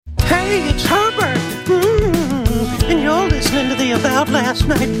Hey, it's Herbert. And you're listening to the About Last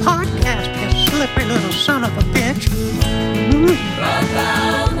Night podcast, you slippery little son of a bitch.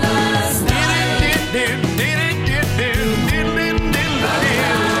 About last night.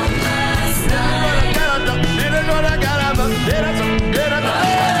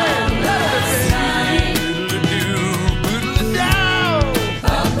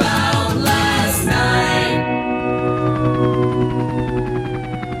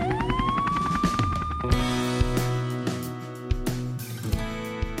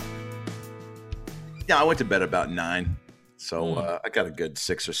 Yeah, I went to bed about 9, so I got a good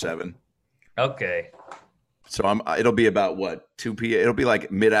 6 or 7. Okay. So it'll be about what 2 p.m. It'll be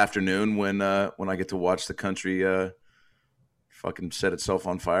like mid-afternoon when I get to watch the country fucking set itself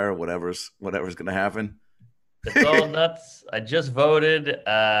on fire. Whatever's gonna happen. It's all nuts. I just voted.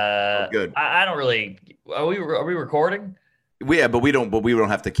 Good. I don't really. Are we recording? But we don't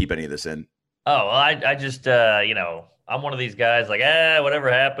have to keep any of this in. Oh, well, I just I'm one of these guys like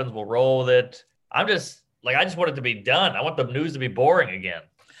whatever happens, we'll roll with it. I just want it to be done. I want the news to be boring again.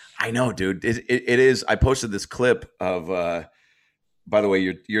 I know, dude. It is. I posted this clip of. By the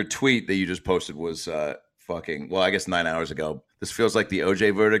way, your tweet that you just posted was fucking. Well, I guess 9 hours ago. This feels like the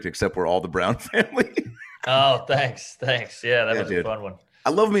OJ verdict, except we're all the Brown family. Oh, thanks. Yeah, that was dude. a fun one. I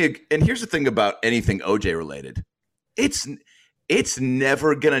love me. And here's the thing about anything OJ related. It's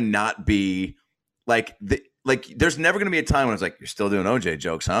never gonna not be like there's never gonna be a time when it's like you're still doing OJ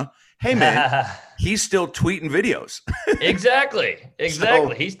jokes, huh? Hey man, he's still tweeting videos. Exactly. So,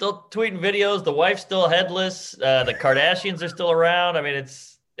 He's still tweeting videos. The wife's still headless. The Kardashians are still around. I mean,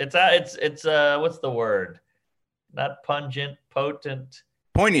 it's what's the word? Not pungent, potent,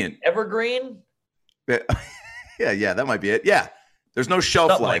 poignant, evergreen. Yeah, that might be it. Yeah, there's no shelf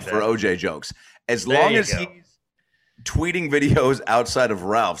Something life like for that. OJ jokes as There long you as go. he's tweeting videos outside of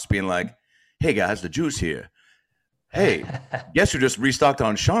Ralph's, being like, "Hey guys, the juice here. Hey, guess who just restocked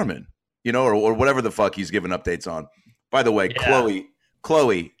on Charmin?" Or whatever the fuck he's giving updates on. By the way, Yeah.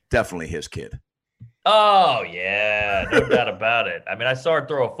 Chloe, definitely his kid. Oh yeah, no doubt about it. I mean, I saw her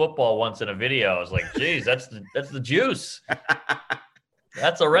throw a football once in a video. I was like, "Geez, that's the juice.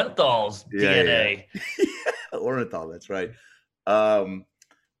 That's Orenthal's DNA." Orenthal, that's right. You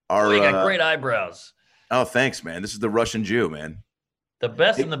got great eyebrows. Oh, thanks, man. This is the Russian Jew, man. The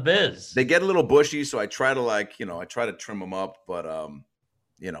best in the biz. They get a little bushy, so I try to trim them up, but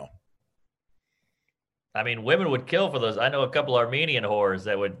I mean, women would kill for those. I know a couple Armenian whores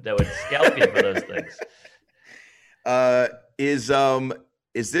that would scalp you for those things.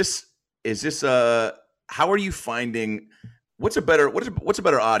 Is this how are you finding what's a better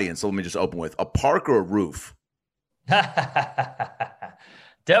audience? So let me just open with a park or a roof.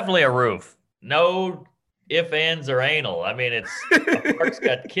 Definitely a roof. No ifs, ands, or anal. I mean, a park's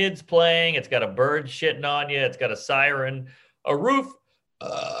got kids playing. It's got a bird shitting on you. It's got a siren. A roof.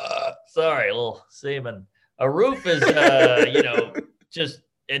 Sorry, a little semen. A roof is, just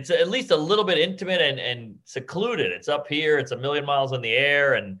it's at least a little bit intimate and secluded. It's up here. It's a million miles in the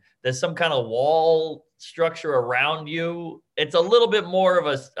air, and there's some kind of wall structure around you. It's a little bit more of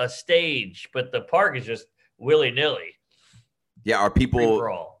a stage, but the park is just willy-nilly. Yeah, are people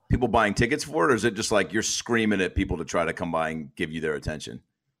Free-for-all. buying tickets for it, or is it just like you're screaming at people to try to come by and give you their attention?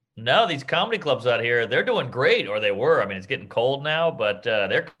 No, these comedy clubs out here, they're doing great, or they were. I mean, it's getting cold now, but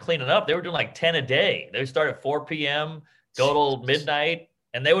they're cleaning up. They were doing like 10 a day. They would start at 4 p.m., go till midnight,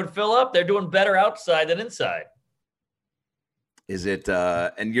 and they would fill up. They're doing better outside than inside. Is it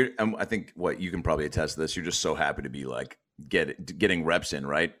and I think what you can probably attest to this, you're just so happy to be like getting reps in,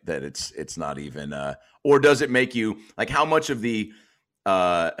 right? That it's not even or does it make you like how much of the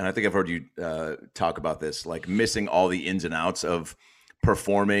and I think I've heard you talk about this, like missing all the ins and outs of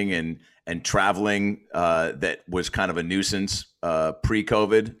performing and traveling that was kind of a nuisance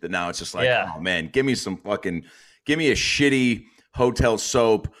pre-COVID, that now it's just like, oh man, give me a shitty hotel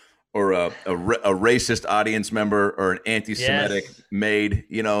soap or a racist audience member or an anti-Semitic maid,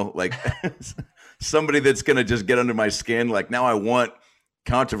 like somebody that's going to just get under my skin. Like now I want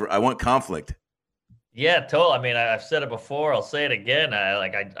conflict. Yeah, totally. I mean, I've said it before. I'll say it again.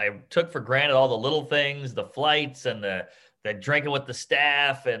 I took for granted all the little things, the flights and the drinking with the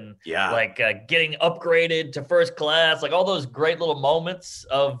staff and getting upgraded to first class, like all those great little moments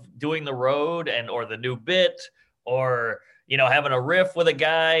of doing the road or the new bit or, having a riff with a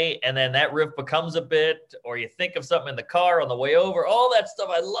guy and then that riff becomes a bit, or you think of something in the car on the way over, all that stuff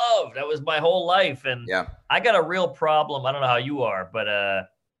I loved. That was my whole life. And I got a real problem. I don't know how you are, but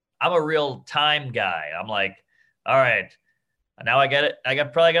I'm a real time guy. I'm like, all right, now I got it.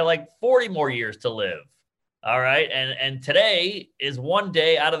 Probably got like 40 more years to live. All right. And today is one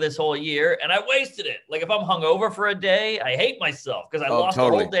day out of this whole year, and I wasted it. Like if I'm hungover for a day, I hate myself because I lost the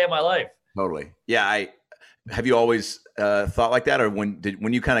whole day of my life. Totally. Yeah. Have you always thought like that, or when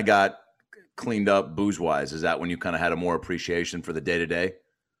you kind of got cleaned up booze wise, is that when you kind of had a more appreciation for the day to day?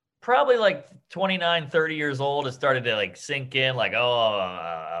 Probably like 29, 30 years old, it started to like sink in like,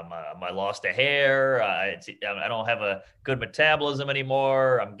 I lost a hair. I don't have a good metabolism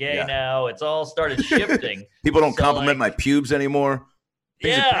anymore. I'm gay now. It's all started shifting. People don't compliment my pubes anymore.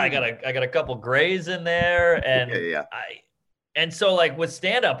 I got a couple grays in there. And and so like with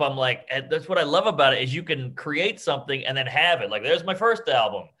stand up, I'm like, that's what I love about it is you can create something and then have it. Like there's my first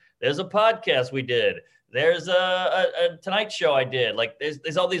album. There's a podcast we did. There's a Tonight Show I did. Like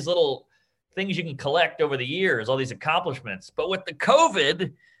there's all these little things you can collect over the years, all these accomplishments. But with the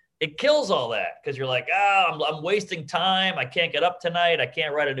COVID, it kills all that because you're like, I'm wasting time. I can't get up tonight. I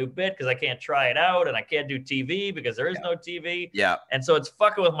can't write a new bit because I can't try it out, and I can't do TV because there is no TV. Yeah, and so it's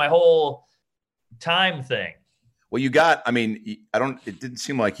fucking with my whole time thing. Well, it didn't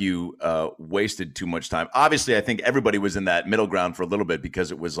seem like you wasted too much time. Obviously, I think everybody was in that middle ground for a little bit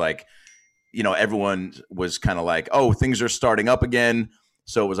because it was like, everyone was kind of like, oh, things are starting up again.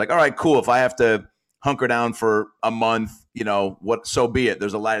 So it was like, all right, cool. If I have to hunker down for a month, so be it.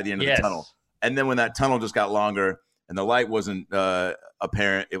 There's a light at the end of the tunnel. And then when that tunnel just got longer and the light wasn't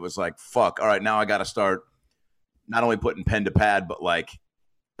apparent, it was like, fuck, all right, now I got to start not only putting pen to pad, but like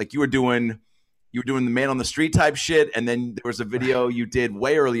you were doing the man on the street type shit. And then there was a video you did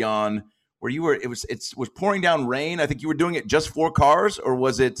way early on where it was pouring down rain. I think you were doing it just for cars, or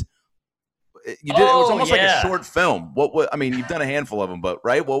was it? It was almost like a short film. You've done a handful of them, but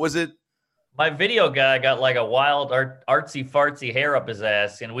right? What was it? My video guy got like a wild artsy fartsy hair up his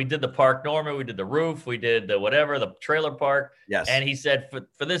ass. And we did the Park Norman, we did the roof, we did the trailer park. Yes. And he said,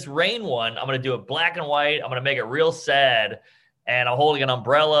 for this rain one, I'm going to do it black and white. I'm going to make it real sad. And I'm holding an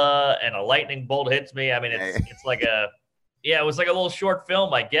umbrella and a lightning bolt hits me. I mean, it's like it was like a little short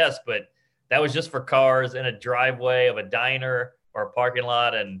film, I guess, but that was just for cars in a driveway of a diner or a parking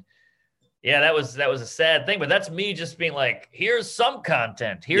lot. And yeah, that was a sad thing, but that's me just being like, here's some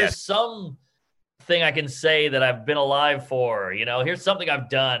content. Here's some thing I can say that I've been alive for, here's something I've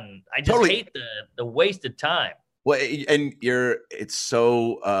done. I just hate the wasted time. Well, and it's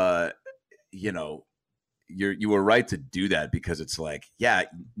so, you were right to do that because it's like,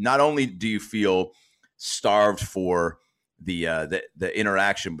 not only do you feel starved for the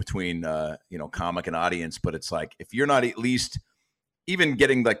interaction between, comic and audience, but it's like, if you're not at least even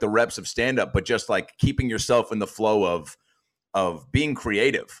getting like the reps of stand up, but just like keeping yourself in the flow of being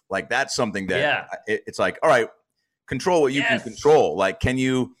creative, like that's something that it's like, all right, control what you can control. Like, can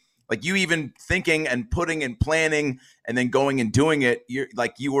you, like you even thinking and putting and planning and then going and doing it,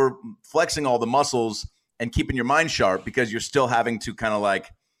 you were flexing all the muscles and keeping your mind sharp because you're still having to kind of like,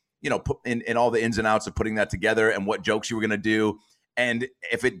 put in all the ins and outs of putting that together and what jokes you were going to do. And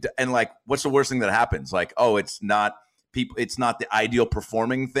what's the worst thing that happens? Like, oh, it's not the ideal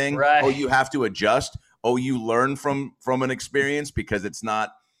performing thing. Right. Oh, you have to adjust. Oh, you learn from an experience because it's not,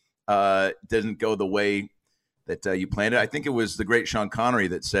 doesn't go the way that you planned it. I think it was the great Sean Connery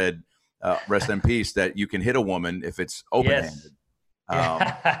that said, rest in peace, that you can hit a woman if it's open-handed.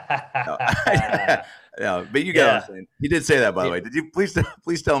 Yes. But you get what I'm saying. He did say that, by the way. Did you please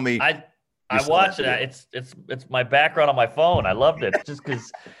tell me? I watched it. It's my background on my phone. I loved it just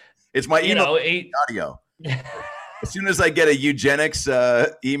because it's my audio. As soon as I get a eugenics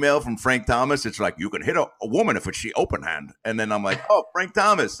email from Frank Thomas, it's like, you can hit a woman if it's open hand. And then I'm like, oh, Frank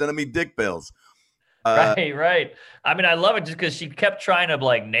Thomas sending me dick pills. Right. I mean, I love it just because she kept trying to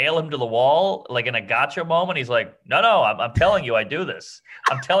like nail him to the wall, like in a gotcha moment. He's like, no, I'm telling you, I do this.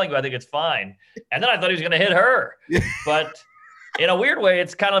 I'm telling you, I think it's fine. And then I thought he was going to hit her. But in a weird way,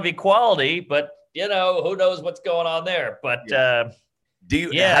 it's kind of equality. But, who knows what's going on there. But how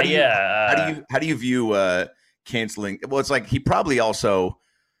do you view canceling? Well, it's like he probably also,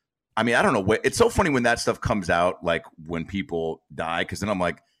 I don't know. It's so funny when that stuff comes out, like when people die, because then I'm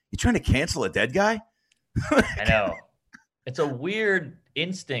like, you trying to cancel a dead guy? I know. It's a weird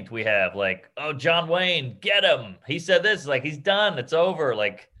instinct we have. Like, oh, John Wayne, get him. He said this. Like, he's done. It's over.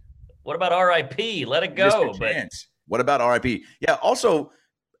 Like, what about R.I.P.? Let it go. What about R.I.P.? Yeah. Also,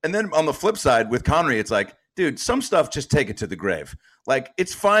 and then on the flip side with Connery, it's like, dude, some stuff just take it to the grave. Like,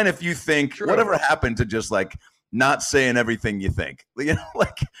 it's fine if you think whatever happened to just like not saying everything you think.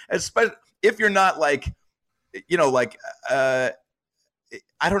 Like, especially if you're not like,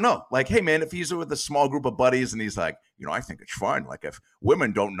 I don't know. Like, hey, man, if he's with a small group of buddies and he's like, I think it's fine. Like, if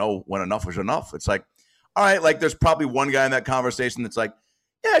women don't know when enough is enough, it's like, all right, like there's probably one guy in that conversation that's like,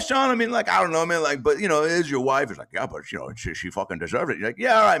 yeah, Sean, I mean, like, I don't know, man, like, but, it is your wife. It's like, yeah, but, she fucking deserves it. You're like,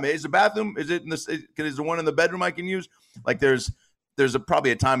 yeah, all right, man. Is the bathroom, is it in this, is the one in the bedroom I can use? Like, there's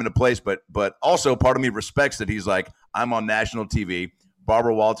probably a time and a place, but also part of me respects that he's like, I'm on national TV.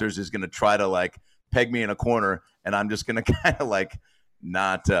 Barbara Walters is going to try to, like, peg me in a corner, and I'm just going to kind of, like,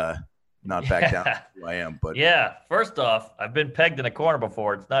 not back down to who I am. But yeah, first off, I've been pegged in a corner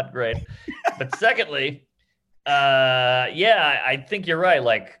before. It's not great. But secondly, I think you're right.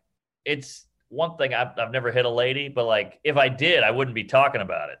 Like, it's one thing, I've never hit a lady, but like, if I did, I wouldn't be talking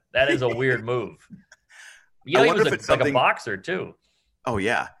about it. That is a weird move. He was like a boxer too. Oh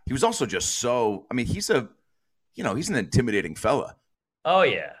yeah. He was also just so, I mean, he's an intimidating fella. Oh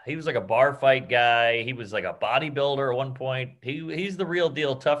yeah. He was like a bar fight guy. He was like a bodybuilder at one point. He's the real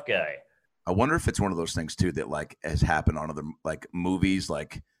deal tough guy. I wonder if it's one of those things too that like has happened on other like movies,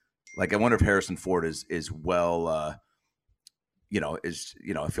 like I wonder if Harrison Ford is well,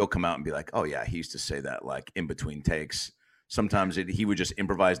 if he'll come out and be like, oh yeah, he used to say that like in between takes. Sometimes he would just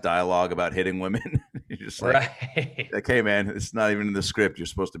improvise dialogue about hitting women. You're just like, like, hey man, it's not even in the script. You're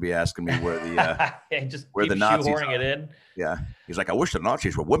supposed to be asking me where the just where the Nazis shoehorning are. It in. Yeah, he's like, I wish the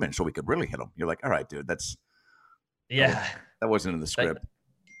Nazis were women so we could really hit them. You're like, all right, dude, that wasn't in the script.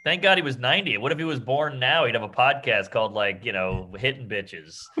 Thank God he was 90. What if he was born now? He'd have a podcast called like, Hitting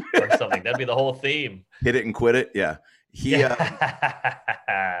Bitches or something. That'd be the whole theme. Hit it and quit it. Yeah. There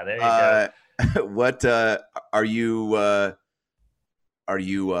you go. What are you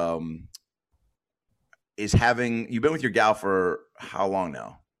you've been with your gal for how long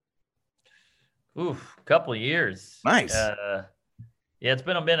now? Oof, a couple of years. Nice. Yeah, it's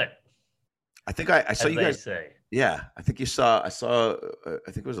been a minute. I think I saw you guys say. Yeah, I think I saw I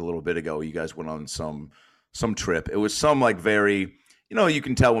think it was a little bit ago you guys went on some trip. It was some like very, you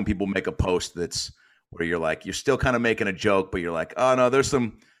can tell when people make a post that's where you're like, you're still kind of making a joke, but you're like, oh no, there's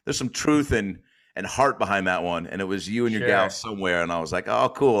some truth and heart behind that one. And it was you and your gal somewhere. And I was like,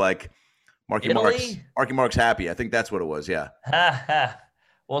 oh, cool. Like Marky Mark's happy. I think that's what it was. Yeah.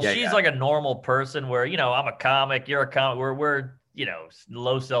 Well, she's like a normal person where, I'm a comic, you're a comic, we're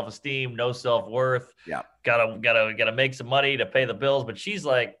low self-esteem, no self-worth. Yeah. Gotta make some money to pay the bills. But she's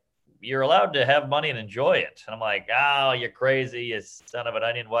like, you're allowed to have money and enjoy it. And I'm like, oh, you're crazy, you son of an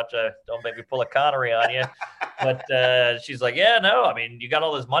onion. Don't make me pull a Connery on you. But she's like, yeah, no, I mean, you got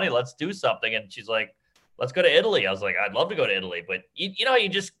all this money, let's do something. And she's like, let's go to Italy. I was like, I'd love to go to Italy. But you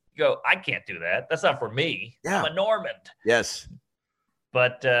just go, I can't do that. That's not for me. Yeah. I'm a Normand. Yes.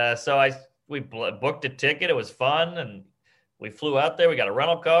 But so we booked a ticket. It was fun. And we flew out there. We got a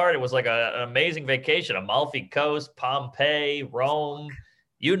rental car. It was like an amazing vacation. Amalfi Coast, Pompeii, Rome,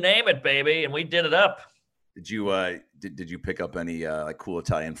 you name it, baby. And we did it up. Did you did you pick up any like cool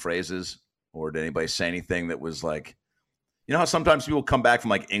Italian phrases, or did anybody say anything that was like, how sometimes people come back from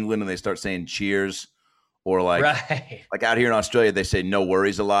like England and they start saying cheers, or like like out here in Australia they say no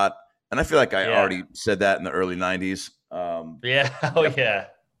worries a lot, and I feel like I already said that in the early 90s. Definitely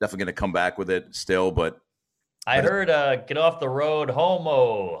going to come back with it still, but I heard get off the road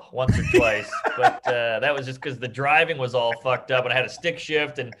homo once or twice, but that was just because the driving was all fucked up and I had a stick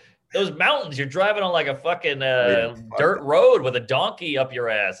shift, and those mountains, you're driving on like a fucking dirt road with a donkey up your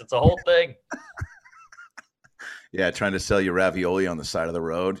ass. It's a whole thing. Yeah, trying to sell you ravioli on the side of the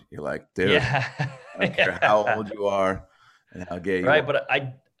road. You're like, dude, I don't care how old you are and how gay you are. Right, but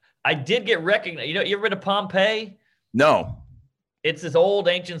I did get recognized. You ever been to Pompeii? No. It's this old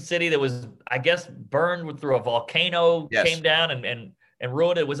ancient city that was, I guess, burned through a volcano, came down and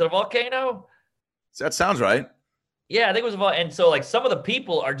ruined it. Was it a volcano? That sounds right. Yeah, I think it was a volcano. And so, like, some of the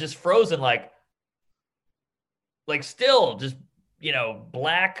people are just frozen, like still just,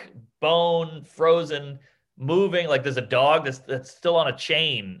 black bone, frozen, moving. Like, there's a dog that's still on a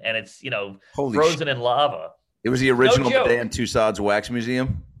chain, and it's, frozen in lava. It was the original Madame Tussauds Wax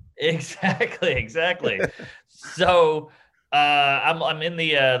Museum. Exactly. So... I'm in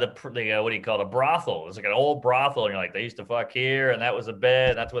the what do you call it? A brothel. It's like an old brothel, and you're like, they used to fuck here, and that was a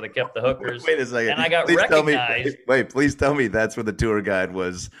bed. That's where they kept the hookers. Wait a second. And I got recognized. Please tell me that's where the tour guide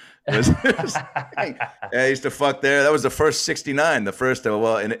was. I used to fuck there. That was the first 69. The first,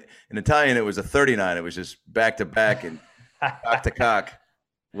 in Italian, it was a 39. It was just back to back and cock to cock.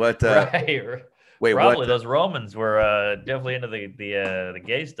 What? Right. Wait, probably what? Those Romans were definitely into the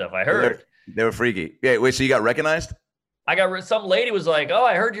gay stuff. I heard they were freaky. Yeah. Wait. So you got recognized? I got some lady was like, "Oh,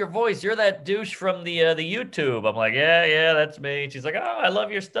 I heard your voice. You're that douche from the YouTube." I'm like, "Yeah, that's me." She's like, "Oh, I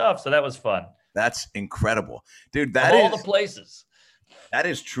love your stuff." So that was fun. That's incredible, dude. That is all the places. That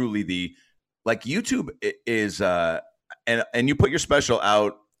is truly YouTube is and you put your special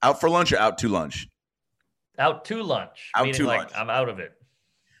out for lunch or out to lunch? Out to lunch. Out to like lunch. I'm out of it.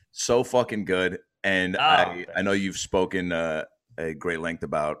 so fucking good. And I know you've spoken a great length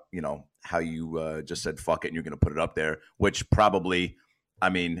about, you know, how you just said fuck it and you're going to put it up there, which probably, I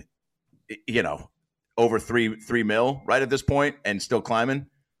mean, you know, over 3 mil right at this point and still climbing.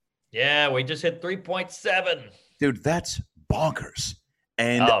 Yeah, we just hit 3.7. Dude, that's bonkers.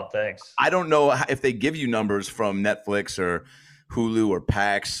 And thanks. I don't know if they give you numbers from Netflix or Hulu or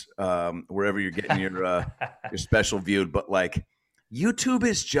PAX, wherever you're getting your special viewed, but like YouTube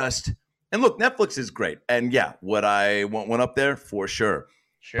is just, and look, Netflix is great. And yeah, would I want one up there? For sure.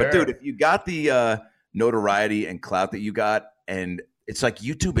 But dude, if you got the notoriety and clout that you got, and it's like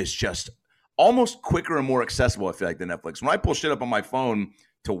YouTube is just almost quicker and more accessible, I feel like, than Netflix. When I pull shit up on my phone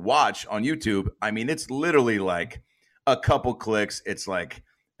to watch on YouTube, I mean, it's literally like a couple clicks. It's like,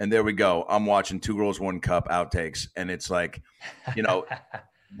 and there we go. I'm watching 2 Girls, 1 Cup outtakes. And it's like, you know,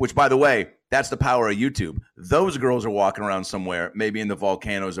 which, by the way, that's the power of YouTube. Those girls are walking around somewhere, maybe in the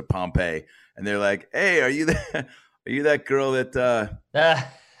volcanoes of Pompeii. And they're like, hey, are you that girl that,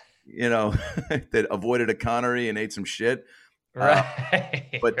 you know, that avoided a Connery and ate some shit?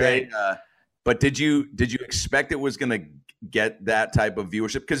 Right. But did you expect it was going to get that type of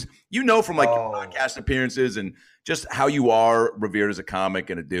viewership? Because you know from like your podcast appearances and just how you are revered as a comic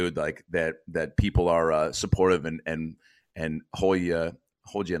and a dude like that people are supportive and hold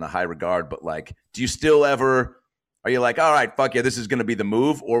you in a high regard. But like, do you still ever, are you like, all right, fuck yeah, this is going to be the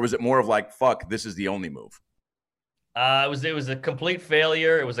move? Or was it more of like, fuck, this is the only move? It was a complete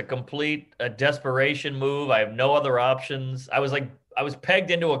failure. It was a complete desperation move. I have no other options. I was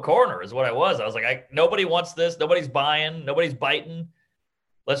pegged into a corner is what I was. I was like, nobody wants this. Nobody's buying. Nobody's biting.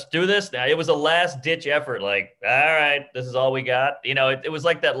 Let's do this. Now, it was a last ditch effort. Like, all right, this is all we got. You know, it was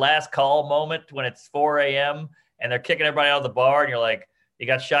like that last call moment when it's 4 a.m. and they're kicking everybody out of the bar. And you're like, you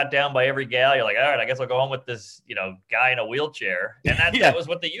got shot down by every gal. You're like, all right, I guess I'll go home with this, you know, guy in a wheelchair. And that was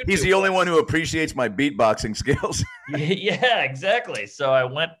what the YouTube He's the only one who appreciates my beatboxing skills. Yeah, exactly. So I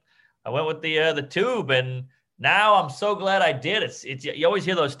went with the tube, and now I'm so glad I did. It's you always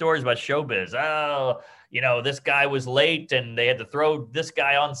hear those stories about showbiz. Oh, you know, this guy was late and they had to throw this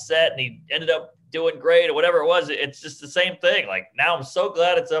guy on set and he ended up doing great or whatever it was. It's just the same thing. Like, now I'm so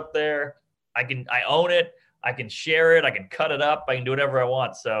glad it's up there. I own it. I can share it. I can cut it up. I can do whatever I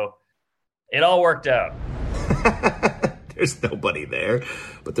want. So it all worked out. There's nobody there,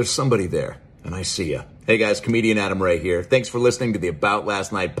 but there's somebody there, and I see you. Hey guys, comedian Adam Ray here. Thanks for listening to the About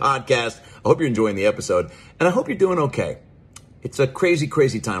Last Night podcast. I hope you're enjoying the episode, and I hope you're doing okay. It's a crazy,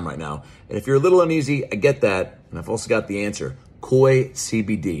 crazy time right now, and if you're a little uneasy, I get that, and I've also got the answer. Koi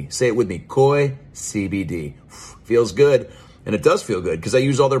CBD. Say it with me. Koi CBD. Feels good. And it does feel good because I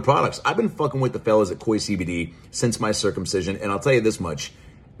use all their products. I've been fucking with the fellas at Koi CBD since my circumcision, and I'll tell you this much.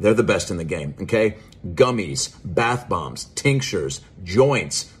 They're the best in the game, okay? Gummies, bath bombs, tinctures,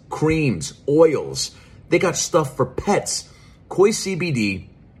 joints, creams, oils. They got stuff for pets. Koi CBD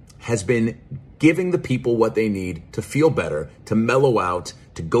has been giving the people what they need to feel better, to mellow out,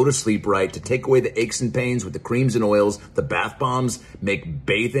 to go to sleep right, to take away the aches and pains with the creams and oils. The bath bombs make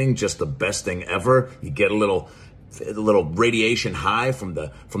bathing just the best thing ever. You get a little radiation high from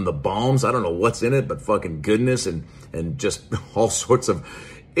the balms. I don't know what's in it, but fucking goodness and just all sorts of,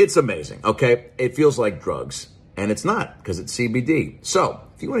 it's amazing. Okay. It feels like drugs, and it's not, because it's CBD. So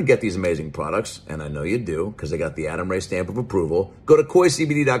if you want to get these amazing products, and I know you do, because they got the Adam Ray stamp of approval, go to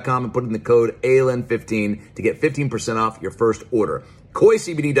koicbd.com and put in the code ALN15 to get 15% off your first order.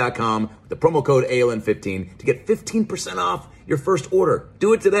 koicbd.com with the promo code ALN15 to get 15% off your first order.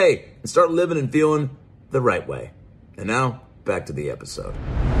 Do it today and start living and feeling the right way. And now, back to the episode.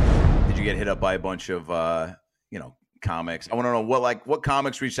 Did you get hit up by a bunch of, comics? I want to know what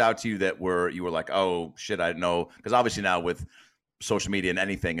comics reached out to you that you were like, oh shit, I know. Because obviously now with social media and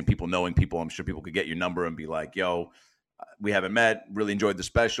anything and people knowing people, I'm sure people could get your number and be like, yo, we haven't met, really enjoyed the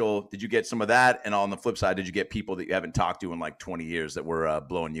special. Did you get some of that? And on the flip side, did you get people that you haven't talked to in like 20 years that were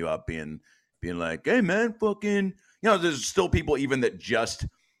blowing you up, being like, hey man, fucking, there's still people even that just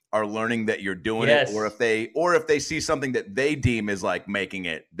are learning that you're doing it, or if they see something that they deem is like making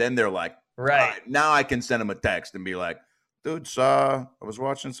it, then they're like, right, now I can send them a text and be like, dude, I was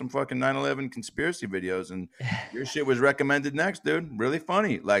watching some fucking 9/11 conspiracy videos and your shit was recommended next, dude. Really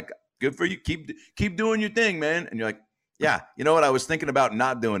funny. Like, good for you. Keep doing your thing, man. And you're like, yeah, you know what? I was thinking about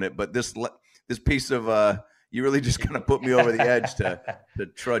not doing it, but this piece of you really just kind of put me over the edge to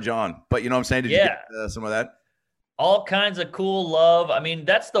trudge on. But you know what I'm saying? Did you get some of that? All kinds of cool love. I mean,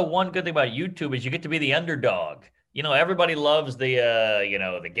 that's the one good thing about YouTube is you get to be the underdog. You know, everybody loves the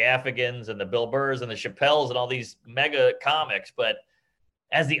Gaffigans and the Bill Burrs and the Chappelles and all these mega comics. But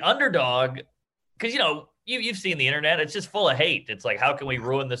as the underdog, because, you've seen the internet. It's just full of hate. It's like, how can we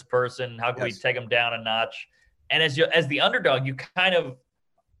ruin this person? How can we take them down a notch? And as the underdog, you kind of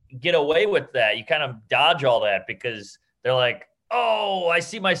get away with that. You kind of dodge all that because they're like, oh, I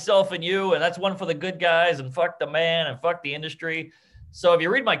see myself in you, and that's one for the good guys, and fuck the man, and fuck the industry. So if you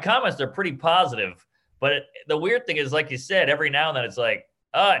read my comments, they're pretty positive. But the weird thing is, like you said, every now and then it's like,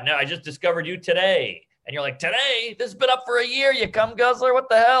 no, I just discovered you today. And you're like, today? This has been up for a year, you cum guzzler. What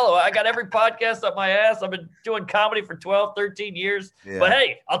the hell? I got every podcast up my ass. I've been doing comedy for 12, 13 years. Yeah. But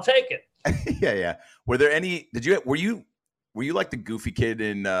hey, I'll take it. Yeah. Were there any, were you like the goofy kid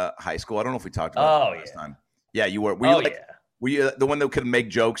in high school? I don't know if we talked about that last time. Yeah, you were. Were you the one that could make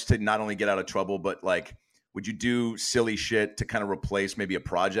jokes to not only get out of trouble, but like, would you do silly shit to kind of replace maybe a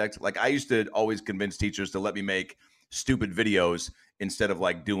project? Like I used to always convince teachers to let me make stupid videos instead of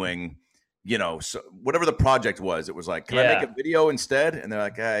like doing, so whatever the project was, it was like, can I make a video instead? And they're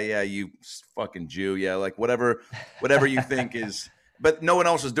like, yeah, you fucking Jew. Yeah. Like whatever you think is, but no one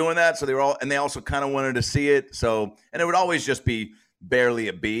else was doing that. So they also kind of wanted to see it. So, and it would always just be barely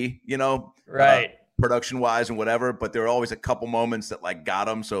a B, right. Production wise and whatever, but there were always a couple moments that like got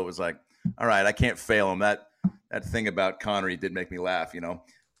them. So it was like, all right, I can't fail him. That thing about Connery did make me laugh,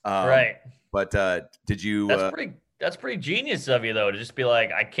 right. But did you, that's pretty genius of you, though, to just be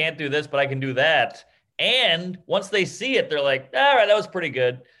like, I can't do this, but I can do that. And once they see it, they're like, all right, that was pretty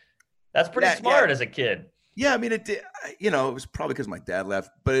good. That's pretty smart as a kid. Yeah, I mean, it did, it was probably because my dad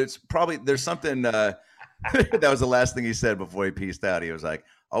left, but it's probably, there's something, that was the last thing he said before he peaced out. He was like,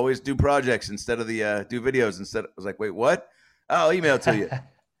 always do projects instead of do videos instead. I was like, wait, what? I'll email it to you.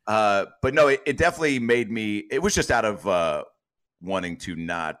 But no, it definitely made me, it was just out of wanting to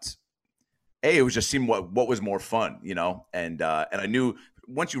not, it was just seeing what was more fun, and I knew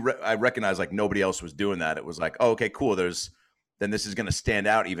once I recognized like nobody else was doing that. It was like, oh, okay, cool. Then this is going to stand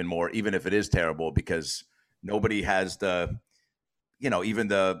out even more, even if it is terrible, because nobody has the, even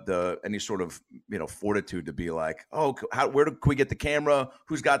the any sort of, fortitude to be like, oh, where can we get the camera?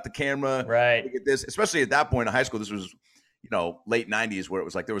 Who's got the camera? Right. Get this, especially at that point in high school. This was, late 90s, where it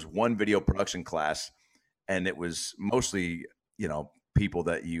was like there was one video production class, and it was mostly, people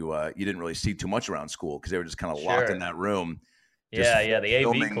that you didn't really see too much around school because they were just kind of locked in that room. The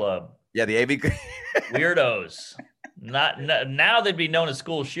AV club. Yeah, the AV weirdos. Not now they'd be known as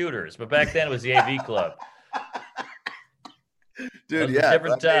school shooters, but back then it was the AV club. Dude,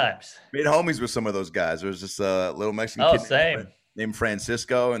 different times. Made homies with some of those guys. There was just a little Mexican kid named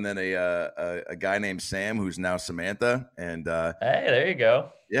Francisco, and then a guy named Sam, who's now Samantha. And hey, there you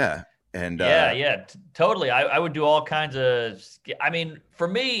go. Yeah. And totally. I would do all kinds of, I mean, for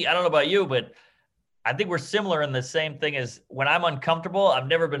me, I don't know about you, but I think we're similar in the same thing as when I'm uncomfortable, I've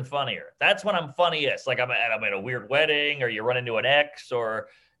never been funnier. That's when I'm funniest. Like I'm at a weird wedding, or you run into an ex, or,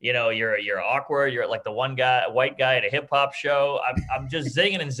 you're awkward. You're like the white guy at a hip hop show. I'm just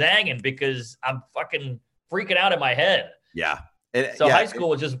zinging and zanging because I'm fucking freaking out in my head. Yeah. High school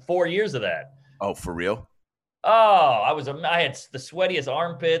was just 4 years of that. Oh, for real? Oh, I had the sweatiest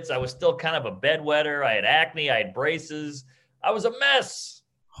armpits. I was still kind of a bedwetter. I had acne. I had braces. I was a mess.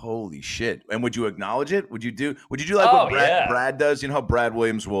 Holy shit. And would you acknowledge it? Would you do like what Brad does? You know how Brad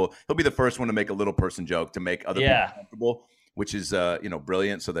Williams he'll be the first one to make a little person joke to make other people comfortable, which is,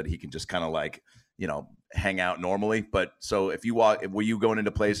 brilliant, so that he can just kind of like, hang out normally. But so if you were you going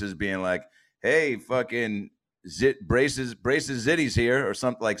into places being like, hey, fucking braces zitties here, or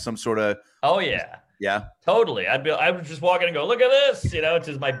something, like some sort of, oh yeah. Yeah, totally. I would just walk in and go, look at this. It's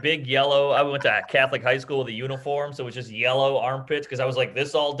just my big yellow. I went to a Catholic high school with a uniform, so it was just yellow armpits because I was like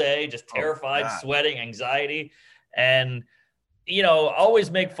this all day, just terrified, sweating, anxiety, and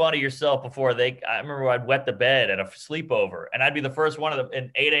always make fun of yourself before I remember I'd wet the bed at a sleepover, and I'd be the first one at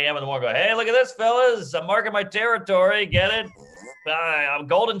 8 a.m. in the morning, go, hey, look at this, fellas, I'm marking my territory. Get it? I'm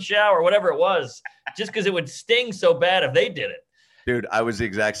golden shower, whatever it was, just because it would sting so bad if they did it. Dude, I was the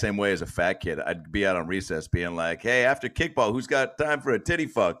exact same way as a fat kid. I'd be out on recess being like, hey, after kickball, who's got time for a titty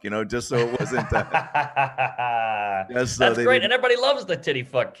fuck? Just so it wasn't. That's great. And everybody loves the titty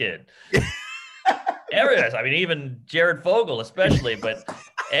fuck kid. Everybody, I mean, even Jared Fogle especially, but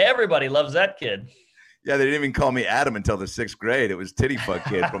everybody loves that kid. Yeah, they didn't even call me Adam until the 6th grade. It was titty fuck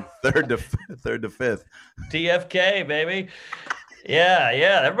kid from third to fifth. TFK, baby.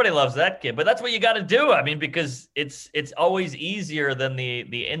 Yeah. Everybody loves that kid, but that's what you got to do. I mean, because it's always easier than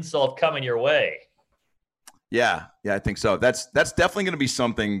the insult coming your way. Yeah, I think so. That's definitely going to be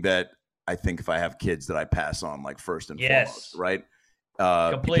something that I think if I have kids that I pass on, like, first and foremost, right?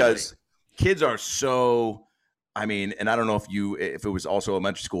 Completely. Because kids are so, I mean, and I don't know if it was also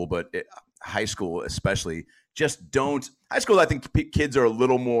elementary school, but high school especially, high school, I think kids are a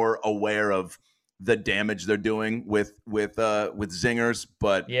little more aware of the damage they're doing with zingers.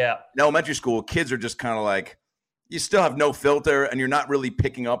 But yeah, in elementary school, kids are just kind of like, you still have no filter, and you're not really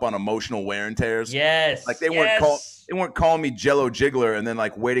picking up on emotional wear and tears. Yes, like they weren't calling me Jello Jiggler and then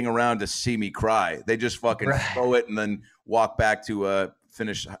like waiting around to see me cry. They just fucking throw it and then walk back to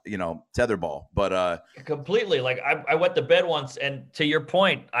finish, tetherball. But completely. Like I went to bed once, and to your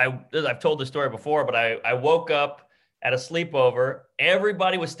point, I've told the story before, but I woke up at a sleepover.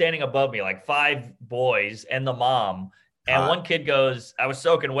 Everybody was standing above me, like 5 boys and the mom. And one kid goes, I was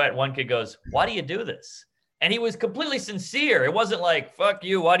soaking wet. One kid goes, "Why do you do this?" And he was completely sincere. It wasn't like, "Fuck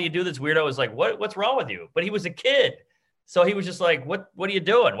you, why do you do this, weirdo?" It was like, what's wrong with you? But he was a kid. So he was just like, what are you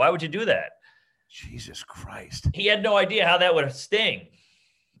doing? Why would you do that? Jesus Christ. He had no idea how that would sting.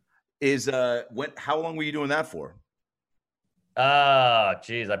 How long were you doing that for?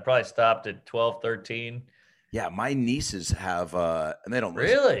 Geez, I probably stopped at 12, 13. Yeah, my nieces have, and they don't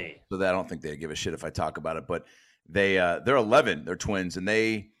listen, really, so I don't think they give a shit if I talk about it. But they're 11, they're twins, and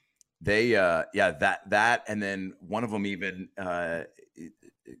they that, and then one of them even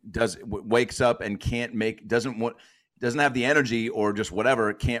wakes up and doesn't have the energy or just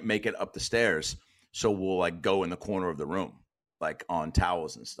whatever, can't make it up the stairs. So we'll like go in the corner of the room, like on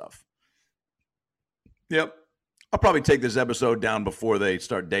towels and stuff. Yep. I'll probably take this episode down before they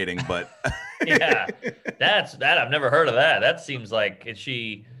start dating, but yeah, that I've never heard of that. That seems like, is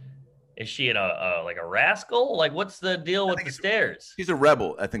she in a like a rascal? Like, what's the deal with the stairs? She's a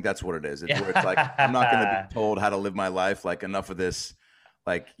rebel. I think that's what it is. It's where it's like, I'm not going to be told how to live my life. Like, enough of this.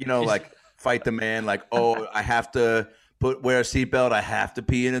 Like, like fight the man. Like, oh, I have to wear a seatbelt. I have to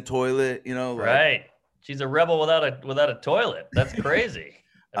pee in a toilet. Like, right. She's a rebel without a toilet. That's crazy.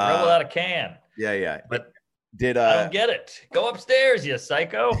 A rebel without a can. Yeah. But I don't get it. Go upstairs, you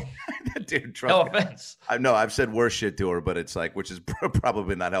psycho. Dude, no offense. I've said worse shit to her, but it's like, which is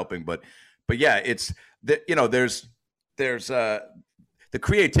probably not helping. But yeah, it's there's the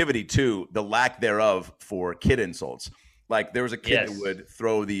creativity too, the lack thereof for kid insults. Like there was a kid who would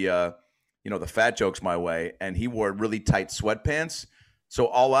throw the the fat jokes my way, and he wore really tight sweatpants. So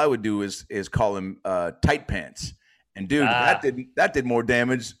all I would do is call him tight pants. And dude, that did more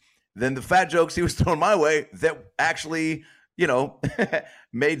damage than the fat jokes he was throwing my way that actually,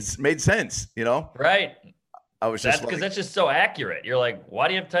 made sense, Right. I was just because that's just so accurate. You're like, why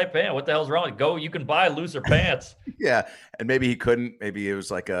do you have tight pants? What the hell's wrong? Go, you can buy looser pants. Yeah. And maybe he couldn't. Maybe it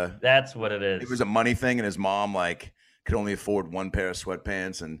was like that's what it is. It was a money thing, and his mom like could only afford one pair of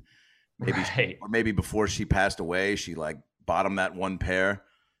sweatpants, and maybe before she passed away, she like bought him that one pair,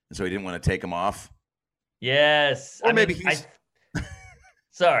 and so he didn't want to take them off. Yes. Or maybe he's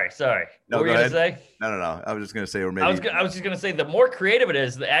Sorry. No, what were you going to say? No. I was just going to say, or maybe I was just going to say, the more creative it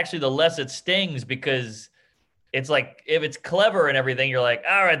is, the less it stings, because it's like, if it's clever and everything, you're like,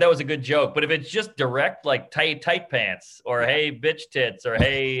 all right, that was a good joke. But if it's just direct, like tight pants, or hey, bitch tits, or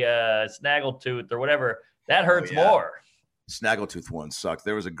hey, snaggletooth, or whatever, that hurts more. Snaggletooth one sucked.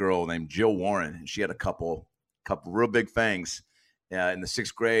 There was a girl named Jill Warren, and she had a couple real big fangs in the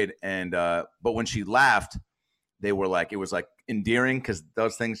 6th grade. And but when she laughed, they were like, it was like endearing, because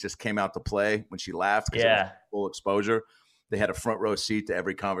those things just came out to play when she laughed. It was full exposure. They had a front row seat to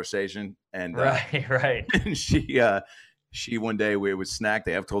every conversation. And right. And she one day, it was snack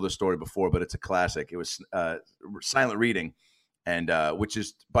day. I've told this story before, but it's a classic. It was silent reading, and which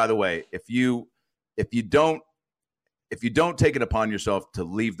is, by the way, if you don't take it upon yourself to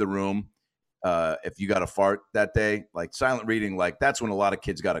leave the room, if you got a fart that day, like silent reading, like that's when a lot of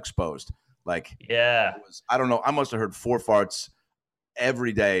kids got exposed. Like, I don't know. I must have heard 4 farts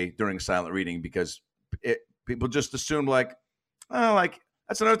every day during silent reading, because people just assume like, oh, like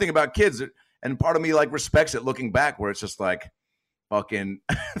that's another thing about kids. And part of me like respects it looking back, where it's just like fucking,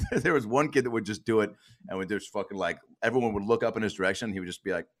 there was one kid that would just do it, and when there's fucking like, everyone would look up in his direction. He would just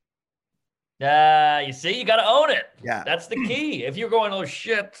be like, you see, you got to own it. Yeah. That's the key. If you're going, oh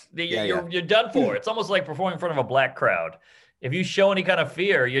shit, you're done for. It's almost like performing in front of a black crowd. If you show any kind of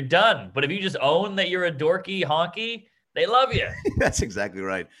fear, you're done. But if you just own that you're a dorky honky, they love you. That's exactly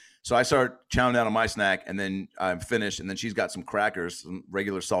right. So I start chowing down on my snack, and then I'm finished. And then she's got some crackers, some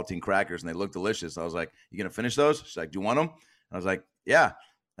regular saltine crackers, and they look delicious. I was like, "You gonna finish those?" She's like, "Do you want them?" And I was like, "Yeah."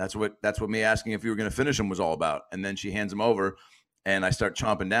 That's what me asking if you were gonna finish them was all about. And then she hands them over, and I start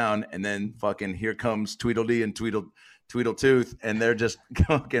chomping down, and then fucking here comes Tweedledee and Tweedletooth, and they're just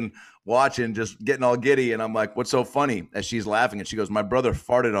fucking watching, just getting all giddy. And I'm like, "What's so funny?" As she's laughing, and she goes, "My brother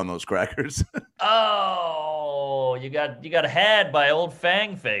farted on those crackers." Oh, you got had by old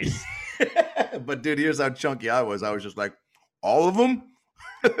Fang Face. But dude, here's how chunky I was. I was just like, all of them?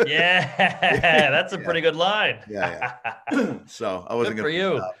 Yeah, that's a pretty good line. Yeah. So I wasn't good for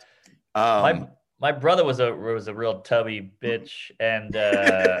gonna you. My brother was a real tubby bitch, and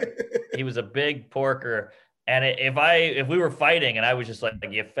he was a big porker. And if we were fighting and I was just like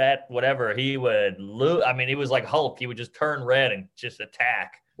you fat whatever, he would lose. I mean, he was like Hulk. He would just turn red and just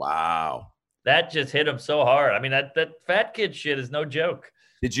attack. Wow, that just hit him so hard. I mean, that fat kid shit is no joke.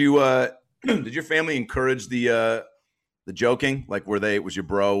 Did you did your family encourage the joking? Like, was your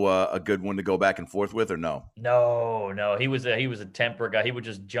bro a good one to go back and forth with, or no? No, he was a temper guy. He would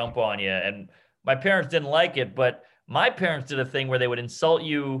just jump on you, and my parents didn't like it. But my parents did a thing where they would insult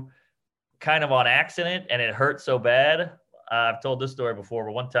you kind of on accident, and it hurt so bad. I've told this story before,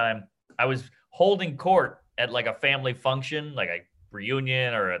 but one time I was holding court at like a family function, like a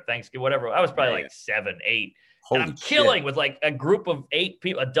reunion or a Thanksgiving, whatever. I was probably like 7, 8. Holy and I'm killing with like a group of 8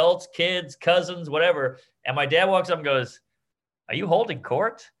 people, adults, kids, cousins, whatever. And my dad walks up and goes, "Are you holding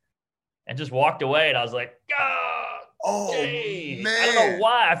court?" And just walked away. And I was like, oh, geez. man. I don't know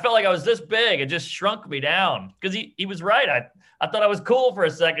why. I felt like I was this big. It just shrunk me down because he was right. I thought I was cool for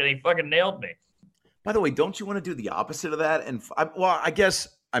a second. And he fucking nailed me. By the way, don't you want to do the opposite of that? And I guess,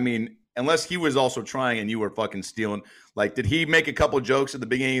 I mean, unless he was also trying and you were fucking stealing. Like, did he make a couple jokes at the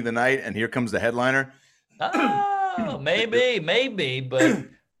beginning of the night and here comes the headliner? Oh, maybe. But,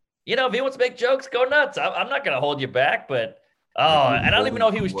 if he wants to make jokes, go nuts. I'm not going to hold you back. But, and I don't even know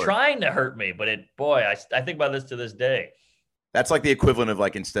if he was trying to hurt me. But I think about this to this day. That's like the equivalent of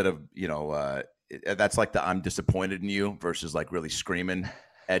like, instead of, that's like the I'm disappointed in you versus like really screaming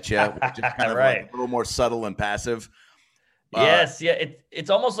at you, which is kind of right. like a little more subtle and passive. Yes, yeah. It's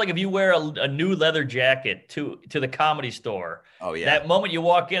almost like if you wear a new leather jacket to the Comedy Store. Oh yeah. That moment you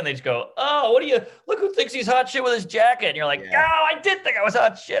walk in, they just go, "Oh, look who thinks he's hot shit with his jacket," and you're like, "Oh, I did think I was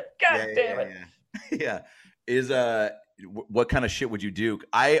hot shit. God damn it." Yeah. Is what kind of shit would you do?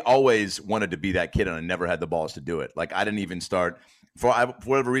 I always wanted to be that kid, and I never had the balls to do it. Like I didn't even start for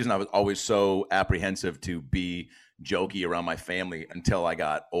whatever reason. I was always so apprehensive to be jokey around my family until I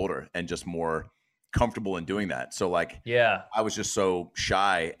got older and just more comfortable in doing that. So like, yeah, I was just so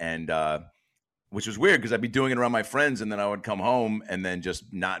shy, and which was weird because I'd be doing it around my friends, and then I would come home and then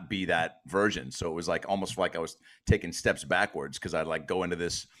just not be that version. So it was like almost like I was taking steps backwards because I'd like go into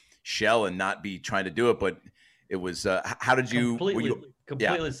this shell and not be trying to do it. But it was how did you completely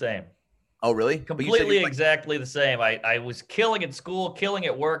the same? Oh, really? Completely exactly the same. I was killing at school, killing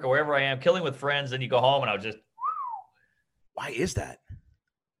at work, or wherever I am, killing with friends. Then you go home and I was just. Why is that?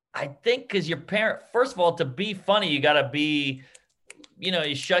 I think because your parent, first of all, to be funny, you got to be,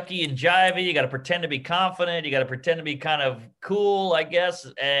 shucky and jivey. You got to pretend to be confident. You got to pretend to be kind of cool, I guess.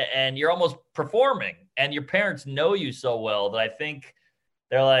 And you're almost performing. And your parents know you so well that I think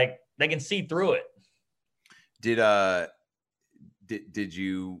they're like, they can see through it. Did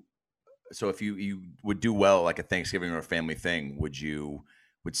you, so if you would do well, like a Thanksgiving or a family thing, would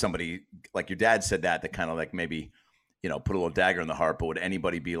somebody, like your dad said that kind of like maybe, put a little dagger in the heart, but would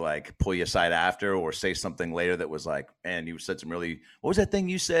anybody be like, pull you aside after or say something later that was like, man, you said some really, what was that thing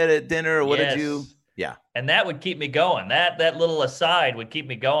you said at dinner? Or what did you? Yeah. And that would keep me going. That little aside would keep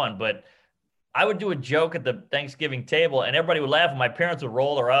me going. But I would do a joke at the Thanksgiving table and everybody would laugh and my parents would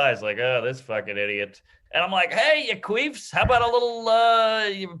roll their eyes like, "Oh, this fucking idiot." And I'm like, "Hey, you queefs, how about a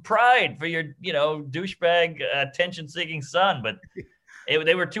little pride for your, douchebag attention-seeking son?" But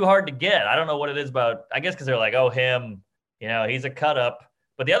they were too hard to get. I don't know what it is about. I guess because they're like, "Oh, him, he's a cut up."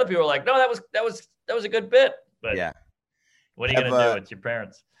 But the other people were like, "No, that was a good bit." But yeah, what are you gonna do? It's your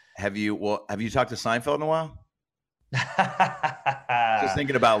parents. Have you talked to Seinfeld in a while? Just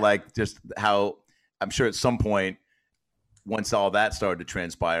thinking about like just how I'm sure at some point once all that started to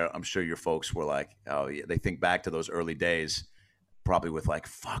transpire, I'm sure your folks were like, oh yeah, they think back to those early days, probably with like,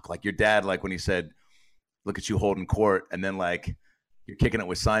 fuck, like your dad, like when he said, "Look at you holding court," and then like you're kicking it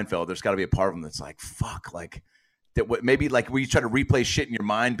with Seinfeld. There's got to be a part of him that's like, fuck, like that. Maybe like where you try to replay shit in your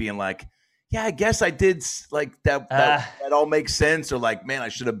mind, being like, yeah, I guess I did like that. That all makes sense, or like, man, I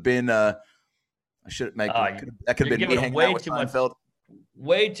should have been. I should make that could have been me hanging out with Seinfeld.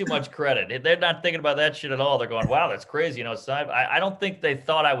 Way too much credit. They're not thinking about that shit at all. They're going, "Wow, that's crazy." I don't think they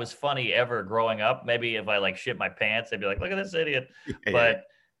thought I was funny ever growing up. Maybe if I like shit my pants, they'd be like, "Look at this idiot." Yeah. But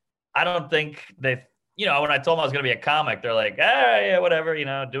I don't think they, when I told them I was going to be a comic, they're like, "Ah, yeah, whatever,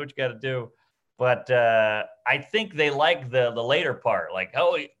 do what you got to do." But I think they like the later part. Like,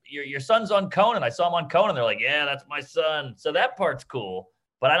 "Oh, your son's on Conan. I saw him on Conan." They're like, "Yeah, that's my son." So that part's cool.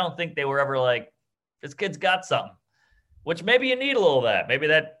 But I don't think they were ever like, "This kid's got something." Which maybe you need a little of that. Maybe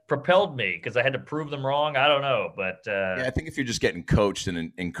that propelled me because I had to prove them wrong. I don't know. But yeah, I think if you're just getting coached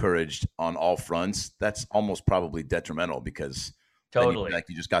and encouraged on all fronts, that's almost probably detrimental because totally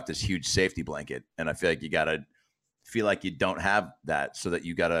you just got this huge safety blanket. And I feel like you got to feel like you don't have that so that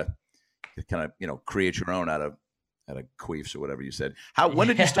you got to kind of create your own out of queefs or whatever you said. When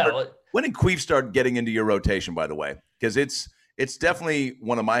did you start? When did queef start getting into your rotation? By the way, because it's definitely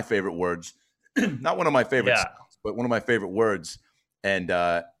one of my favorite words. Not one of my favorite sounds, but one of my favorite words. And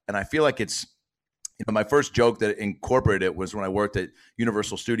I feel like it's, my first joke that incorporated it was when I worked at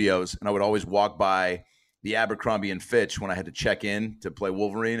Universal Studios, and I would always walk by the Abercrombie and Fitch when I had to check in to play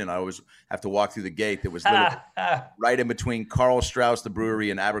Wolverine, and I always have to walk through the gate that was literally right in between Karl Strauss, the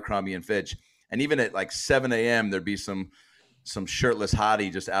brewery, and Abercrombie and Fitch. And even at like 7 a.m., there'd be some shirtless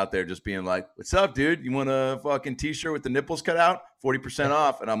hottie just out there just being like, "What's up, dude? You want a fucking t-shirt with the nipples cut out? 40%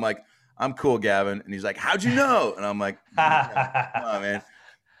 off." And I'm like, "I'm cool, Gavin." And he's like, "How'd you know?" And I'm like, "Come on, man."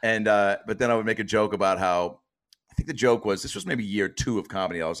 And but then I would make a joke about how, I think the joke was, this was maybe year 2 of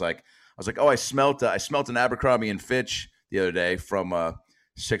comedy. I was like, "Oh, I smelt an Abercrombie and Fitch the other day from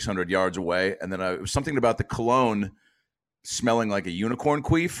 600 yards away." And then it was something about the cologne smelling like a unicorn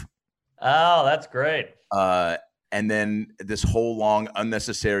queef. Oh, that's great. And then this whole long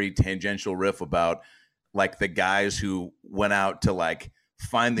unnecessary tangential riff about like the guys who went out to like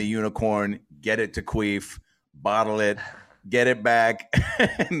find the unicorn, get it to queef, bottle it, get it back,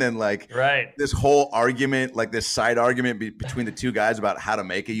 and then like this whole argument, like this side argument between the two guys about how to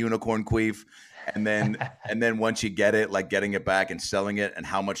make a unicorn queef, and then once you get it, like getting it back and selling it and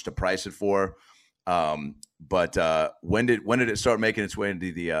how much to price it for. But when did it start making its way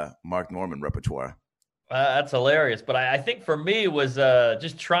into the Mark Norman repertoire? That's hilarious. But I think for me it was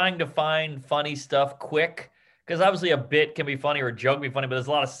just trying to find funny stuff quick, because obviously a bit can be funny or a joke can be funny, but there's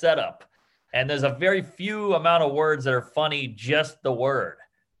a lot of setup. And there's a very few amount of words that are funny, just the word.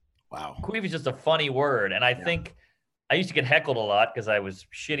 Wow. Queef is just a funny word. And I think I used to get heckled a lot because I was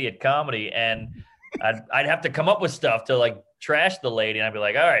shitty at comedy, and I'd have to come up with stuff to like trash the lady. And I'd be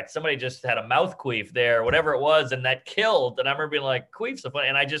like, all right, somebody just had a mouth queef there, whatever it was, and that killed. And I remember being like, queef's so funny.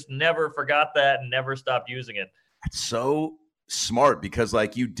 And I just never forgot that and never stopped using it. That's so smart, because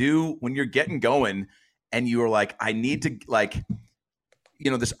like you do when you're getting going and you're like, I need to like,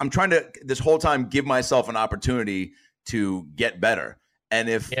 I'm trying to this whole time give myself an opportunity to get better. And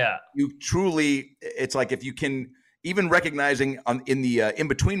if you truly, it's like if you can, even recognizing in the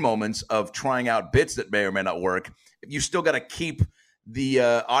in-between moments of trying out bits that may or may not work, you still got to keep the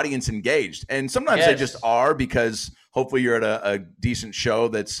audience engaged. And sometimes they just are, because hopefully you're at a decent show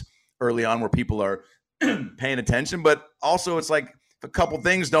that's early on where people are paying attention. But also it's like if a couple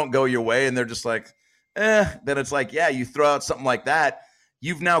things don't go your way and they're just like, then it's like, you throw out something like that,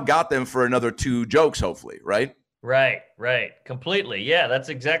 you've now got them for another 2 jokes, hopefully, right? Right. Completely. Yeah, that's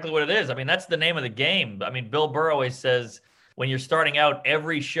exactly what it is. I mean, that's the name of the game. I mean, Bill Burr always says when you're starting out,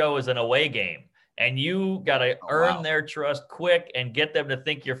 every show is an away game, and you got to earn their trust quick and get them to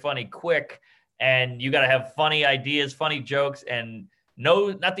think you're funny quick. And you got to have funny ideas, funny jokes, and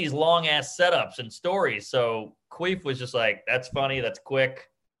not these long ass setups and stories. So queef was just like, that's funny. That's quick.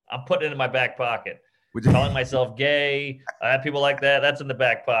 I'm putting it in my back pocket. Calling myself gay, people like that. That's in the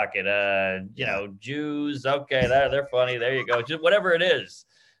back pocket. Jews. Okay, they're funny. There you go. Just whatever it is.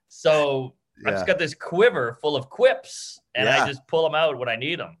 So I've just got this quiver full of quips, and I just pull them out when I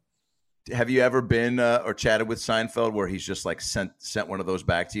need them. Have you ever been or chatted with Seinfeld where he's just like sent one of those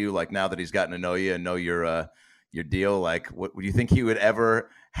back to you? Like now that he's gotten to know you and know your deal, like what do you think he would ever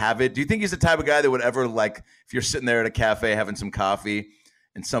have it? Do you think he's the type of guy that would ever, like, if you're sitting there at a cafe having some coffee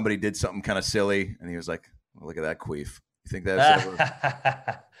and somebody did something kind of silly and he was like, well, look at that queef. You think that's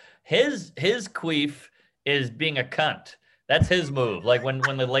ever... His queef is being a cunt. That's his move. Like when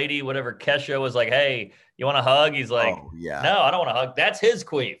the lady, whatever, Kesha was like, hey, you want a hug? He's like, no, I don't want a hug. That's his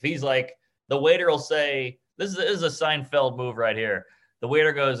queef. He's like, the waiter will say, this is a Seinfeld move right here. The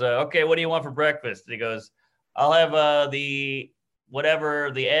waiter goes, okay, what do you want for breakfast? And he goes, I'll have the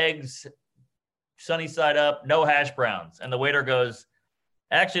eggs, sunny side up, no hash browns. And the waiter goes,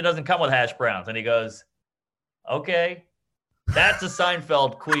 actually, it doesn't come with hash browns. And he goes, okay. That's a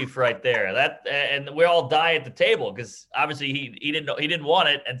Seinfeld queef right there. And we all die at the table because obviously he didn't want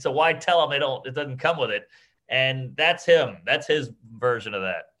it, and so why tell him it doesn't come with it? And that's him. That's his version of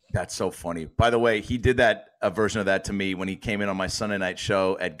that. That's so funny. By the way, he did a version of that to me when he came in on my Sunday night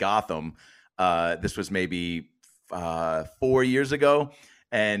show at Gotham. This was maybe 4 years ago.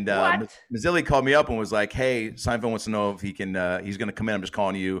 And Mazzilli called me up and was like, hey, Seinfeld wants to know if he can, he's going to come in. I'm just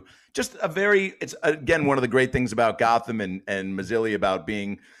calling you. Just it's again, one of the great things about Gotham and Mazzilli about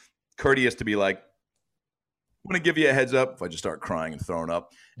being courteous to be like, I'm going to give you a heads up if I just start crying and throwing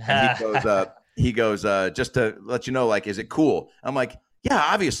up. And he goes, just to let you know, like, is it cool? I'm like, yeah,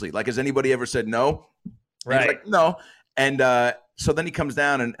 obviously. Like, has anybody ever said no? Right. He's like, no. And so then he comes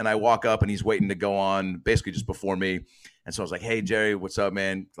down and I walk up and he's waiting to go on basically just before me. And so I was like, hey, Jerry, what's up,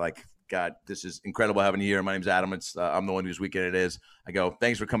 man? Like, God, this is incredible having you here. My name's Adam. I'm the one whose weekend it is. I go,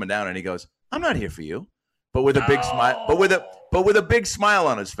 thanks for coming down. And he goes, I'm not here for you. But with a big smile, but with a big smile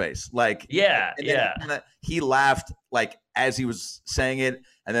on his face. Like, he laughed like as he was saying it,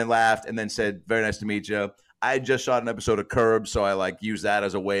 and then laughed and then said, very nice to meet you. I had just shot an episode of Curb, so I like used that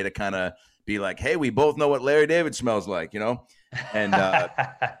as a way to kind of be like, hey, we both know what Larry David smells like, you know? And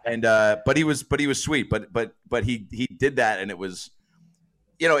but he was sweet, but he did that, and it was,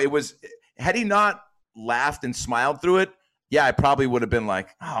 you know, it was, had he not laughed and smiled through it, yeah, I probably would have been like,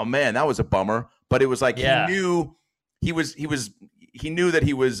 oh man, that was a bummer. But it was like he knew that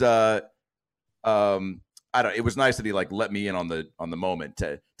he was I don't. It was nice that he like let me in on the moment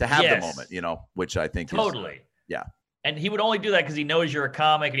to have the moment, you know, which I think totally is, yeah. And he would only do that because he knows you're a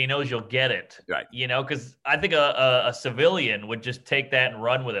comic and he knows you'll get it, right? You know, because I think a civilian would just take that and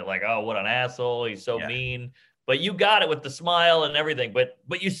run with it, like, oh, what an asshole, he's so mean. But you got it with the smile and everything. But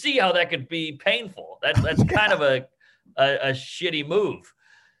you see how that could be painful. That's kind of a shitty move.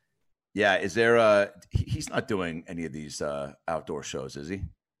 Yeah. Is there he's not doing any of these outdoor shows, is he?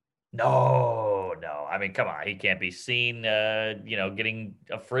 No. I mean, come on. He can't be seen, getting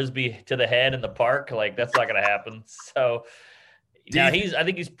a Frisbee to the head in the park. Like, that's not going to happen. So now I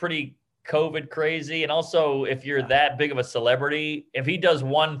think he's pretty COVID crazy. And also, if you're that big of a celebrity, if he does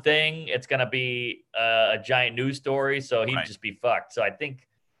one thing, it's going to be a giant news story. So he'd just be fucked. So I think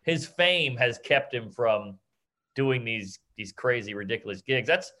his fame has kept him from doing these crazy, ridiculous gigs.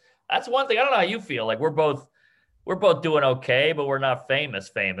 That's one thing. I don't know how you feel. Like, we're both doing okay, but we're not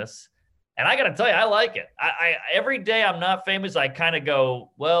famous. And I got to tell you, I like it. I every day I'm not famous, I kind of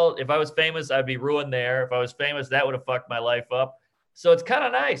go, well, if I was famous, I'd be ruined there. If I was famous, that would have fucked my life up. So it's kind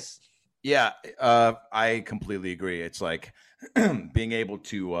of nice. Yeah, I completely agree. It's like being able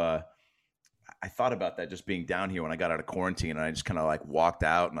to I thought about that just being down here when I got out of quarantine, and I just kind of like walked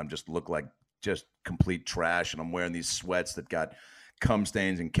out and I just looked like just complete trash, and I'm wearing these sweats that got cum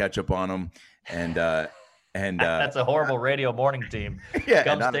stains and ketchup on them, and that's a horrible radio morning team. Yeah,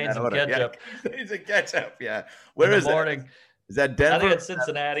 cum stains and ketchup. It's a ketchup. Yeah, where is morning? That? Is that Denver? I think it's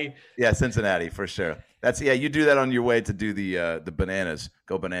Cincinnati. Yeah, Cincinnati for sure. You do that on your way to do the bananas.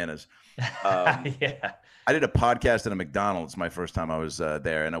 Go bananas. Yeah. I did a podcast at a McDonald's my first time I was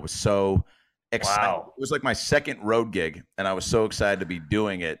there, and I was so excited. Wow. It was like my second road gig, and I was so excited to be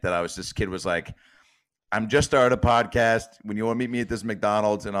doing it that this kid was like, I'm just starting a podcast. When you want to meet me at this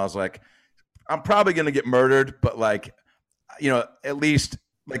McDonald's, and I was like, I'm probably going to get murdered, but like, at least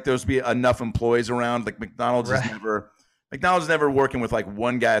like there's be enough employees around. Like McDonald's is never working with like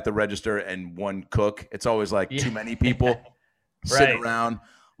one guy at the register and one cook. It's always like too many people sitting around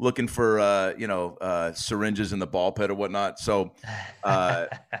looking for, syringes in the ball pit or whatnot. So, but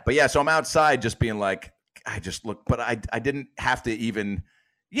yeah, so I'm outside just being like, I just look, but I didn't have to even,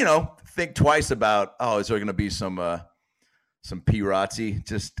 think twice about, is there going to be some P-Razzi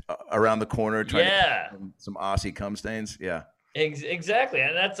just around the corner trying to get some Aussie cum stains. Yeah, exactly.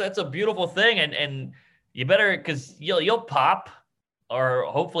 And that's a beautiful thing. And you better, because you'll pop, or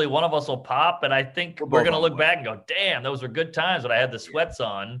hopefully one of us will pop. And I think we're going to look back and go, damn, those were good times when I had the sweats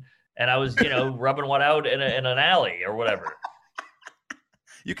on and I was, rubbing one out in an alley or whatever.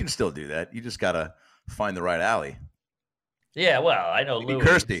 You can still do that. You just got to find the right alley. Yeah. Well, I know maybe Louis.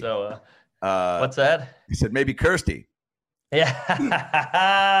 Kirsty. So what's that? He said, maybe Kirsty. Yeah.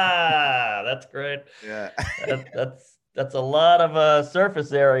 That's great. Yeah. That's a lot of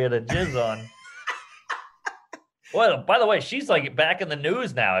surface area to jizz on. Well, by the way, she's like back in the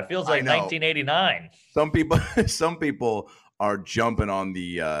news now. It feels like 1989. Some people are jumping on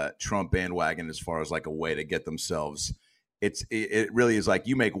the Trump bandwagon as far as like a way to get themselves. It really is like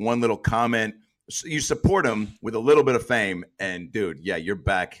you make one little comment, you support him with a little bit of fame, and dude, yeah, you're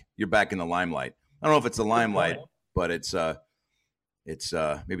back in the limelight. I don't know if it's the limelight, but it's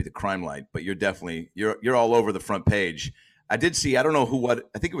maybe the crime light. But you're definitely you're all over the front page. I did see, I don't know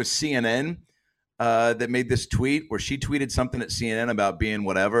I think it was CNN. That made this tweet where she tweeted something at CNN about being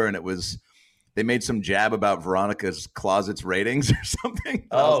whatever, and they made some jab about Veronica's Closet's ratings or something.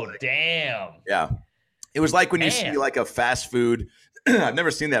 Oh, damn. Yeah. It was like when you see like a fast food. I've never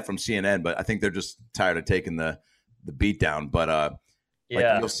seen that from CNN, but I think they're just tired of taking the beat down. But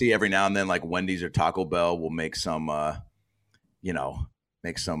like you'll see every now and then, like Wendy's or Taco Bell will make some,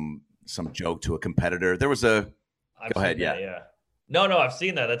 make some joke to a competitor. There was go ahead. Yeah. No, I've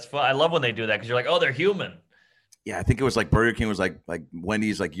seen that. That's fun. I love when they do that because you're like, oh, they're human. Yeah, I think it was like Burger King was like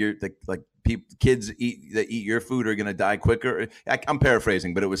Wendy's, like you're like kids that eat your food are gonna die quicker. I'm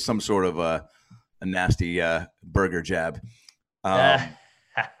paraphrasing, but it was some sort of a nasty burger jab. Fuck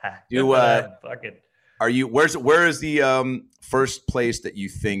it. Are you? Where is the first place that you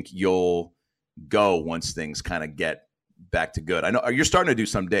think you'll go once things kind of get back to good? I know you're starting to do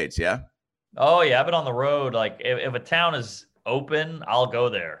some dates, yeah. Oh yeah, I've been on the road. Like if a town is open, I'll go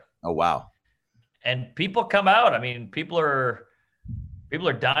there. Oh wow. And people come out. I mean, people are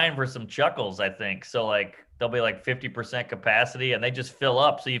dying for some chuckles, I think. So like they'll be like 50% capacity and they just fill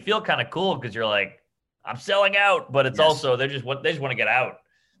up. So you feel kind of cool because you're like, I'm selling out, but it's also they just want to get out.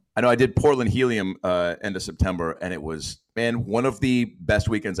 I know I did Portland Helium end of September, and it was, man, one of the best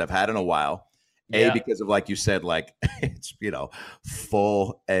weekends I've had in a while. Because of, like you said, like it's,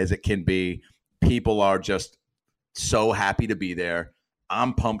 full as it can be. People are just so happy to be there.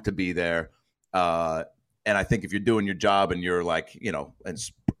 I'm pumped to be there. And I think if you're doing your job and you're like,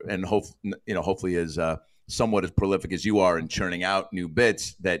 hopefully as somewhat as prolific as you are in churning out new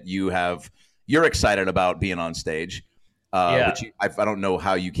bits, that you're excited about being on stage. Which I don't know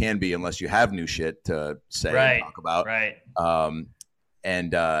how you can be unless you have new shit to say and talk about. Right. And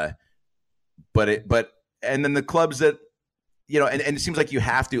then the clubs that, and it seems like you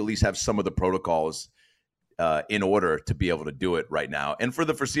have to at least have some of the protocols in order to be able to do it right now. And for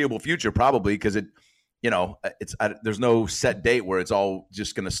the foreseeable future, probably, because there's no set date where it's all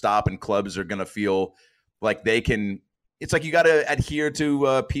just going to stop and clubs are going to feel like they can. It's like you got to adhere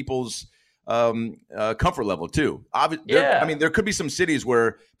to people's comfort level too. There could be some cities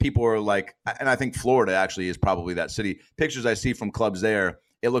where people are like, and I think Florida actually is probably that city. Pictures I see from clubs there,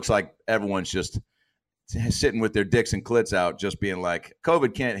 it looks like everyone's just sitting with their dicks and clits out, just being like,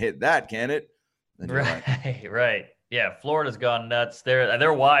 COVID can't hit that, can it? Right. Yeah, Florida's gone nuts.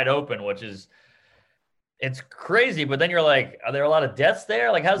 They're wide open, which is, it's crazy. But then you're like, are there a lot of deaths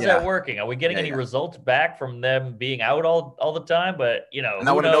there? Like, how's that working? Are we getting any results back from them being out all the time? But and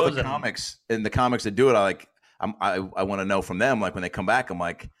I want to know the comics that do it. I want to know from them. Like when they come back, I'm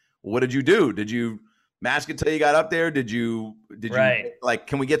like, well, what did you do? Did you mask until you got up there? Did you like?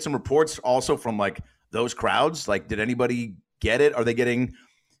 Can we get some reports also from like those crowds? Like, did anybody get it? Are they getting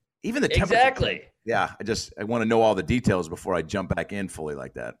even the temperature? Exactly. Yeah, I want to know all the details before I jump back in fully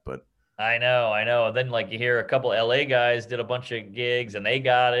like that. But I know. Then like you hear a couple LA guys did a bunch of gigs and they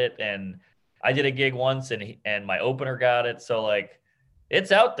got it, and I did a gig once and my opener got it. So like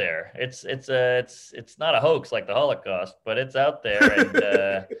it's out there. It's not a hoax like the Holocaust, but it's out there.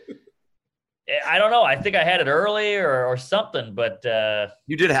 And I don't know. I think I had it early or something, but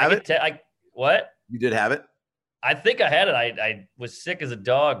you did have it. What? You did have it. I think I had it. I was sick as a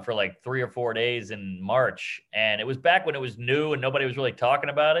dog for like 3 or 4 days in March, and it was back when it was new and nobody was really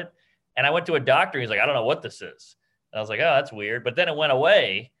talking about it. And I went to a doctor. He's like, I don't know what this is. And I was like, oh, that's weird. But then it went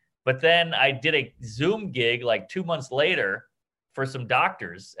away. But then I did a Zoom gig like 2 months later for some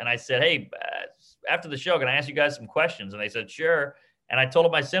doctors. And I said, hey, after the show, can I ask you guys some questions? And they said, sure. And I told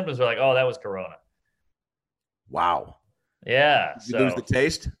them my symptoms. They're like, oh, that was Corona. Wow. Yeah. Did you lose the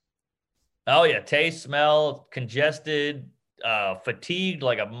taste? Oh, yeah. Taste, smell, congested, fatigued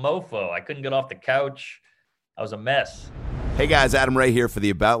like a mofo. I couldn't get off the couch. I was a mess. Hey guys, Adam Ray here for the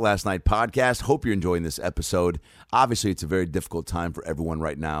About Last Night podcast. Hope you're enjoying this episode. Obviously, it's a very difficult time for everyone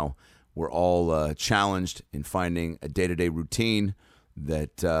right now. We're all challenged in finding a day-to-day routine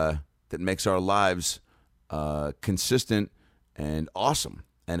that makes our lives consistent and awesome.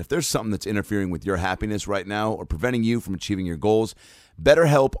 And if there's something that's interfering with your happiness right now or preventing you from achieving your goals,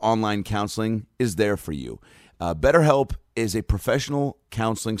 BetterHelp Online Counseling is there for you. BetterHelp is a professional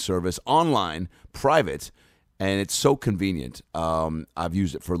counseling service, online, private, and it's so convenient. I've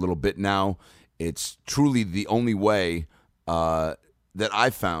used it for a little bit now. It's truly the only way that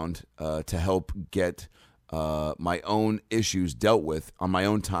I've found to help get my own issues dealt with on my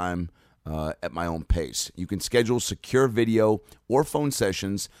own time at my own pace. You can schedule secure video or phone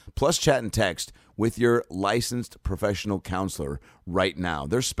sessions, plus chat and text with your licensed professional counselor right now.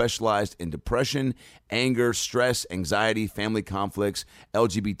 They're specialized in depression, anger, stress, anxiety, family conflicts,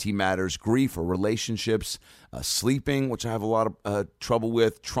 LGBT matters, grief or relationships, sleeping, which I have a lot of trouble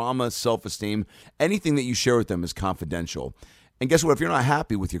with, trauma, self-esteem. Anything that you share with them is confidential. And guess what? If you're not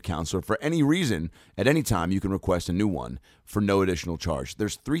happy with your counselor for any reason, at any time, you can request a new one for no additional charge.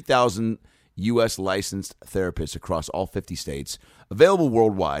 There's 3,000 U.S. licensed therapists across all 50 states, available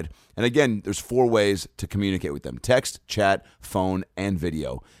worldwide. And again, there's 4 ways to communicate with them: text, chat, phone, and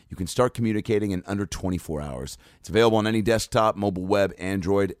video. You can start communicating in under 24 hours. It's available on any desktop, mobile web,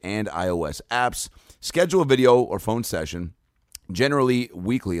 Android, and iOS apps. Schedule a video or phone session, generally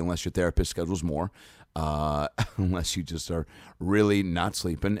weekly, unless your therapist schedules more. Unless you just are really not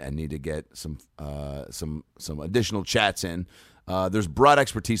sleeping and need to get some additional chats in. There's broad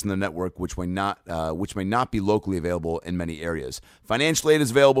expertise in the network, which may not be locally available in many areas. Financial aid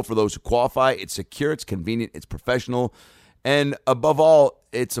is available for those who qualify. It's secure, it's convenient, it's professional, and above all,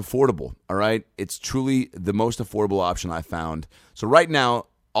 it's affordable. All right, it's truly the most affordable option I found. So right now,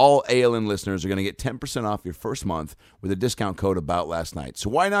 all ALN listeners are going to get 10% off your first month with a discount code AboutLastNight. So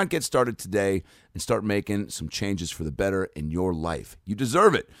why not get started today and start making some changes for the better in your life? You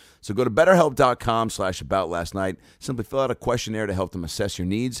deserve it. So go to BetterHelp.com/AboutLastNight. Simply fill out a questionnaire to help them assess your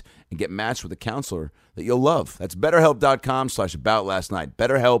needs and get matched with a counselor that you'll love. That's BetterHelp.com/AboutLastNight.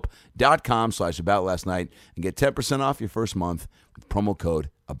 BetterHelp.com/AboutLastNight and get 10% off your first month with promo code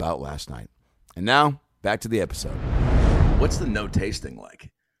AboutLastNight. And now, back to the episode. What's the no tasting like?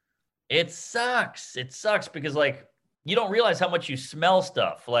 It sucks. It sucks because, like, you don't realize how much you smell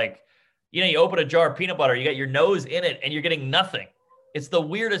stuff. Like, you open a jar of peanut butter, you got your nose in it, and you're getting nothing. It's the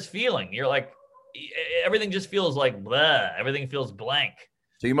weirdest feeling. You're like, everything just feels like blah. Everything feels blank.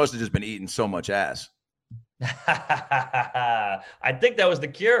 So you must have just been eating so much ass. I think that was the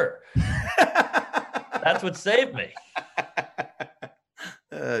cure. That's what saved me.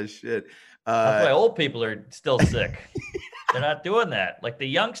 Oh, shit. That's why old people are still sick. They're not doing that, like the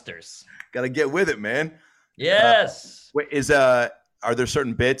youngsters. Got to get with it, man. Yes. Wait, are there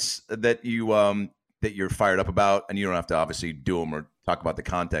certain bits that you're fired up about, and you don't have to obviously do them or talk about the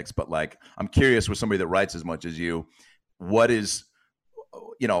context, but like, I'm curious with somebody that writes as much as you, what is,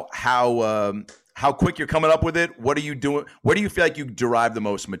 how quick you're coming up with it? What are you doing? Where do you feel like you derive the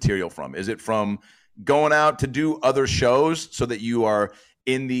most material from? Is it from going out to do other shows so that you are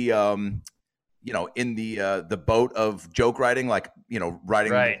in the the boat of joke writing, like,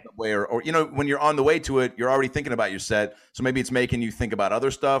 writing right. way or when you're on the way to it, you're already thinking about your set. So maybe it's making you think about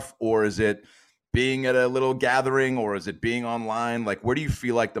other stuff, or is it being at a little gathering, or is it being online? Like, where do you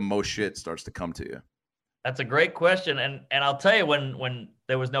feel like the most shit starts to come to you? That's a great question. And I'll tell you, when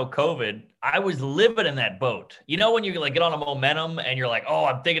there was no COVID, I was living in that boat. When you like get on a momentum and you're like, oh,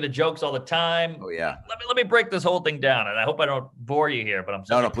 I'm thinking of jokes all the time. Oh yeah. Let me break this whole thing down. And I hope I don't bore you here, but I'm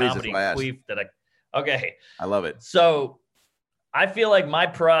such a comedy queef that okay. I love it. So I feel like my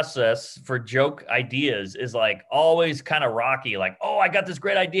process for joke ideas is like always kind of rocky. Like, oh, I got this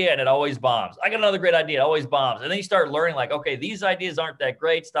great idea and it always bombs. I got another great idea. It always bombs. And then you start learning like, okay, these ideas aren't that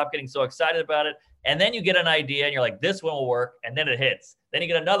great. Stop getting so excited about it. And then you get an idea and you're like, this one will work. And then it hits. Then you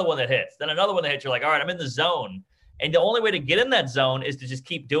get another one that hits. Then another one that hits. You're like, all right, I'm in the zone. And the only way to get in that zone is to just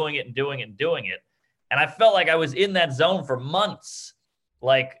keep doing it and doing it and doing it. And I felt like I was in that zone for months.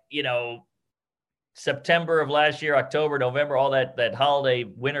 Like, September of last year, October, November, all that holiday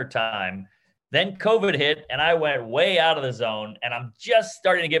winter time. Then COVID hit and I went way out of the zone, and I'm just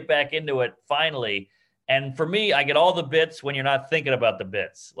starting to get back into it finally. And for me, I get all the bits when you're not thinking about the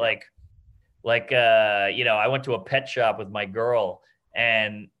bits. Like I went to a pet shop with my girl,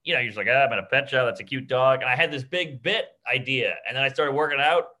 and you're just like, I'm in a pet shop, that's a cute dog. And I had this big bit idea, and then I started working it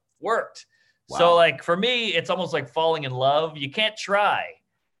out, worked. Wow. So like for me, it's almost like falling in love. You can't try.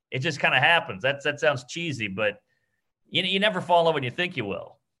 It just kind of happens. That sounds cheesy, but you never fall in love when you think you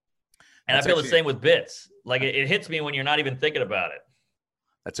will. And I feel the same with bits. Like it hits me when you're not even thinking about it.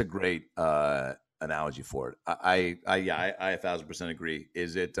 That's a great analogy for it. I 1,000% agree.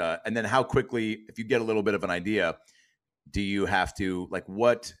 Is it? And then how quickly, if you get a little bit of an idea, do you have to like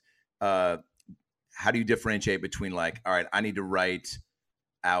what? How do you differentiate between like, all right, I need to write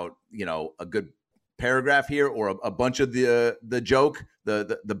out, a good paragraph here, or a bunch of the joke,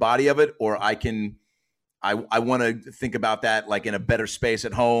 the body of it, or I want to think about that like in a better space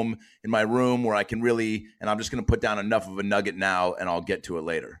at home in my room where I can really, and I'm just going to put down enough of a nugget now and I'll get to it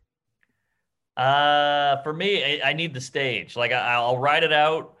later. For me, I need the stage. Like I'll write it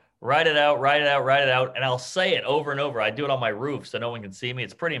out, and I'll say it over and over. I do it on my roof so no one can see me.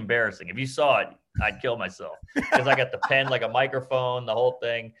 It's pretty embarrassing. If you saw it, I'd kill myself because I got the pen, like a microphone, the whole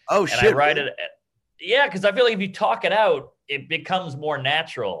thing. Oh, and shit. I write it. Yeah, because I feel like if you talk it out, it becomes more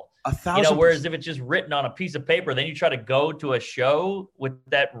natural. 1,000%. Whereas if it's just written on a piece of paper, then you try to go to a show with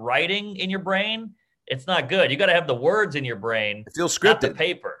that writing in your brain, it's not good. You got to have the words in your brain. It feels scripted. Not the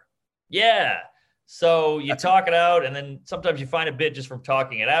paper. Yeah. So you talk it out, and then sometimes you find a bit just from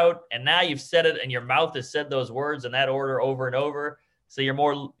talking it out, and now you've said it, and your mouth has said those words in that order over and over. So you're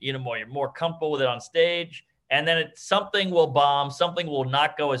more comfortable with it on stage, and then something will bomb, something will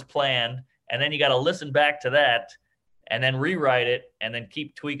not go as planned. And then you got to listen back to that and then rewrite it and then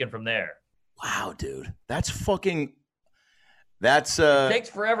keep tweaking from there. Wow, dude. It takes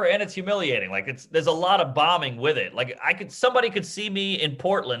forever and it's humiliating. Like there's a lot of bombing with it. Like somebody could see me in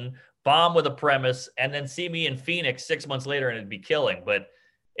Portland bomb with a premise and then see me in Phoenix 6 months later and it'd be killing, but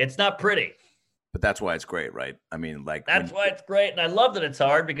it's not pretty. But that's why it's great, right? I mean, like that's why it's great, and I love that it's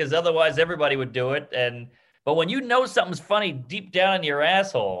hard because otherwise everybody would do it. But when you know something's funny deep down in your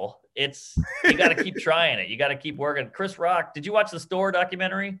asshole, you got to keep trying it. You got to keep working. Chris Rock, did you watch the Store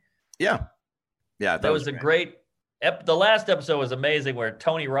documentary? Yeah. That was a great. The last episode was amazing, where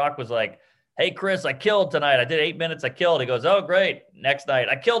Tony Rock was like, "Hey Chris, I killed tonight. I did 8 minutes. I killed." He goes, "Oh great." Next night,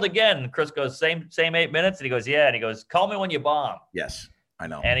 I killed again. And Chris goes, "Same 8 minutes." And he goes, "Yeah." And he goes, "Call me when you bomb." Yes, I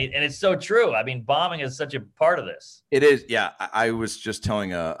know. And it's so true. I mean, bombing is such a part of this. It is. Yeah, I was just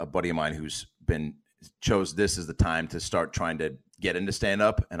telling a buddy of mine who's chose this as the time to start trying to get into stand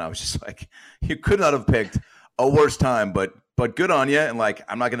up, and I was just like, you could not have picked a worse time, but good on you. And like,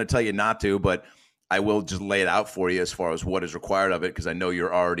 I'm not going to tell you not to, but I will just lay it out for you as far as what is required of it, because I know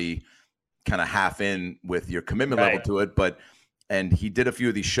you're already kind of half in with your commitment level to it. And he did a few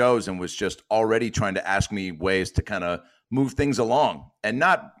of these shows and was just already trying to ask me ways to kind of move things along and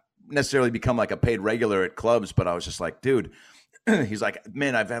not necessarily become like a paid regular at clubs. But I was just like, dude, he's like,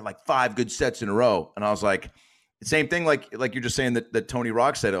 man, I've had like 5 good sets in a row. And I was like, same thing. Like you're just saying that Tony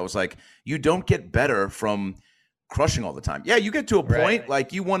Rock said. I was like, you don't get better from crushing all the time. Yeah. You get to a point,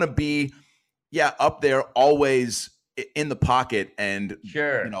 like you want to be, up there always in the pocket and,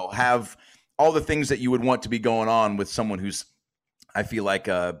 have all the things that you would want to be going on with someone who's, I feel like,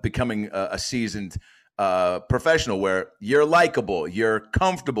 becoming a seasoned professional, where you're likable, you're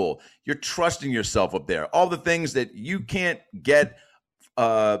comfortable, you're trusting yourself up there. All the things that you can't get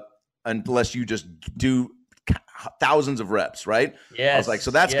unless you just do thousands of reps, right? Yes. I was like,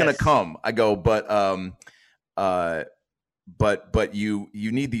 so that's going to come. I go, but you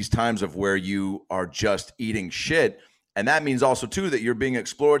need these times of where you are just eating shit. And that means also too that you're being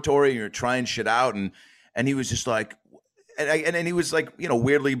exploratory and you're trying shit out. And he was just like, and he was like,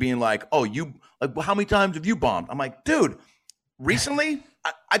 weirdly being like, oh, you like, how many times have you bombed? I'm like, dude, recently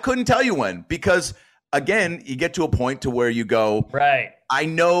I couldn't tell you when, because again, you get to a point to where you go, right. I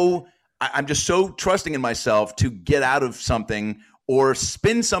know I'm just so trusting in myself to get out of something or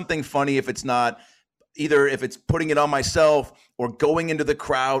spin something funny. If it's not either, if it's putting it on myself or going into the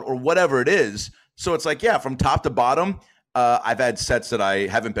crowd or whatever it is. So it's like, from top to bottom, I've had sets that I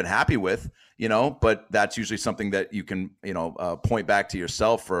haven't been happy with, but that's usually something that you can, point back to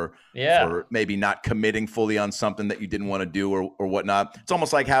yourself for maybe not committing fully on something that you didn't want to do or whatnot. It's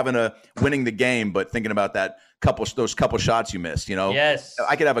almost like winning the game, but thinking about those couple shots you missed, Yes.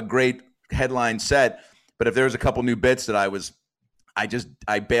 I could have a great headline set, but if there was a couple new bits that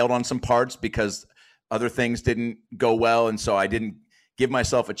I bailed on some parts because other things didn't go well. And so I didn't give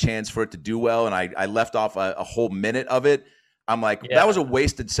myself a chance for it to do well. And I left off a whole minute of it. I'm like, that was a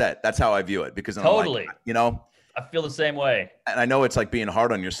wasted set. That's how I view it, because totally, I feel the same way. And I know it's like being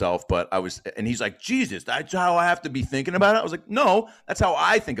hard on yourself, but and he's like, Jesus, that's how I have to be thinking about it. I was like, no, that's how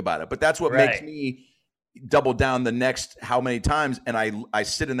I think about it. But that's what makes me double down the next how many times. And I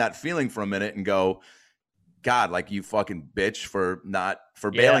sit in that feeling for a minute and go, God, like, you fucking bitch for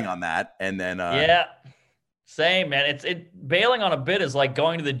bailing on that. And then, same, man. Bailing on a bit is like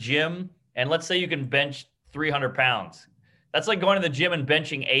going to the gym, and let's say you can bench 300 pounds. That's like going to the gym and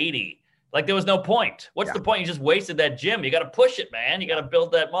benching 80. Like, there was no point. What's the point? You just wasted that gym. You got to push it, man. You got to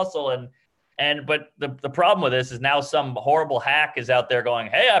build that muscle. But the problem with this is now some horrible hack is out there going,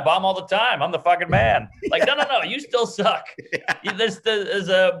 hey, I bomb all the time. I'm the fucking man. Like, no, you still suck. There's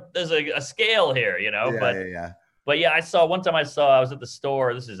a scale here, But I saw I was at the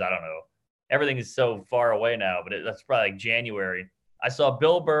store. This is, I don't know. Everything is so far away now, but that's probably like January. I saw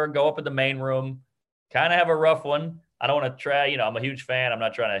Bill Burr go up in the main room, kind of have a rough one. I don't want to try, I'm a huge fan. I'm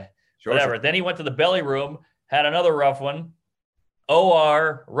not trying to, whatever. Then he went to the belly room, had another rough one.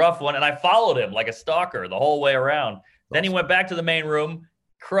 OR, rough one. And I followed him like a stalker the whole way around. Then he went back to the main room,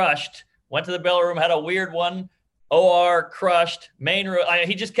 crushed, went to the belly room, had a weird one. OR, crushed, main room.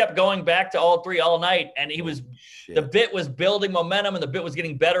 He just kept going back to all three all night. And the bit was building momentum, and the bit was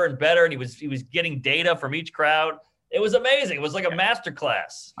getting better and better. And he was getting data from each crowd. It was amazing. It was like a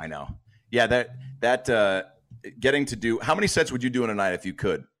masterclass. I know. Yeah. That getting to do, how many sets would you do in a night if you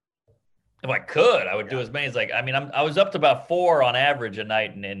could? If I could, I would do as many as I was up to about 4 on average a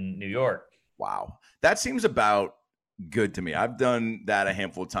night in New York. Wow. That seems about good to me. I've done that a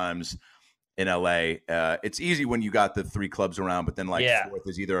handful of times in LA. It's easy when you got the 3 clubs around, but then fourth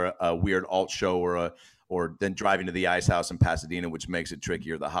is either a weird alt show or then driving to the Ice House in Pasadena, which makes it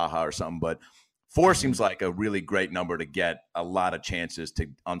trickier, the haha or something. But 4 seems like a really great number to get a lot of chances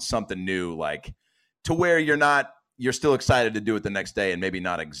on something new, like to where you're still excited to do it the next day and maybe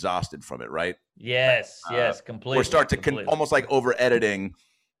not exhausted from it, right? Yes, completely. Or start to almost like over editing,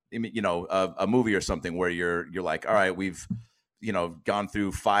 a movie or something where you're like, all right, we've gone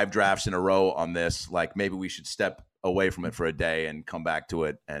through 5 drafts in a row on this. Like maybe we should step away from it for a day and come back to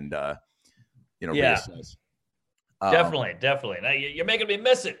it and reassess. Definitely. Now you're making me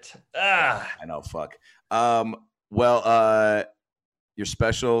miss it. I know. Fuck. Your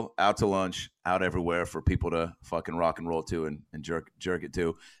special, out to lunch, out everywhere for people to fucking rock and roll to and jerk it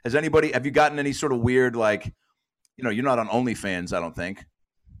to. Have you gotten any sort of weird, like, you're not on OnlyFans, I don't think.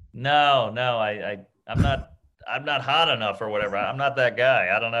 No, I'm not hot enough or whatever. I'm not that guy.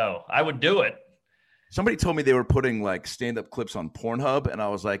 I don't know. I would do it. Somebody told me they were putting like stand-up clips on Pornhub, and I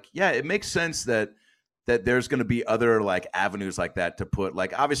was like, yeah, it makes sense that there's going to be other like avenues like that to put,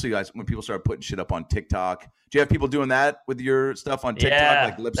 like, obviously guys, when people start putting shit up on TikTok, do you have people doing that with your stuff on TikTok,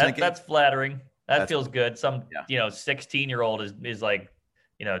 like lip syncing? That's flattering. That feels good. Some 16-year-old is like,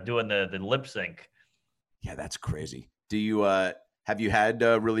 doing the lip sync. Yeah, that's crazy. Do you have you had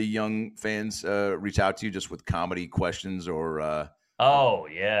really young fans reach out to you just with comedy questions or? Oh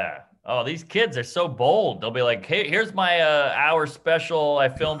yeah. Oh, these kids are so bold. They'll be like, "Hey, here's my hour special I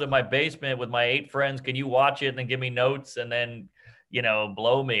filmed in my basement with my 8 friends. Can you watch it and then give me notes and then,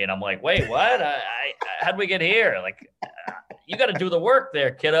 blow me?" And I'm like, "Wait, what? How'd we get here? Like, you got to do the work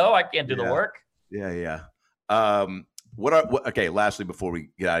there, kiddo. I can't do the work." Yeah. Okay, lastly, before we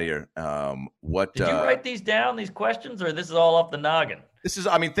get out of here, did you write these down, these questions, or this is all off the noggin? This is,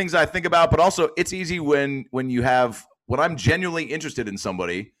 things I think about, but also it's easy when you have, when I'm genuinely interested in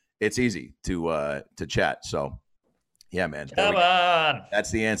somebody, it's easy to chat. So yeah, man. Come on. That's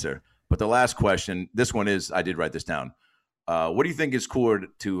the answer. But the last question, this one is, I did write this down. What do you think is cooler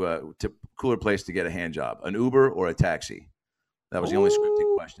cooler place to get a hand job, an Uber or a taxi? That was the only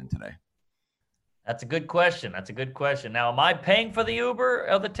scripted question today. That's a good question. Now, am I paying for the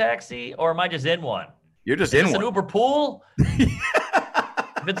Uber or the taxi, or am I just in one? You're just in one. Is this an Uber pool?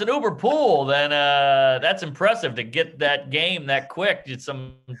 If it's an Uber pool, then that's impressive to get that game that quick. It's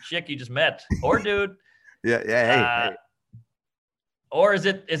some chick you just met, or dude. Yeah. Hey. Or is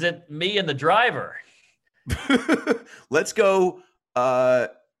it me and the driver? Let's go.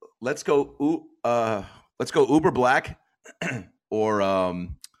 Let's go Uber Black, or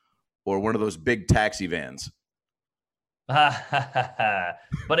one of those big taxi vans.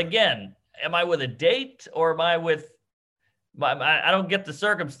 But again, am I with a date or am I with? I don't get the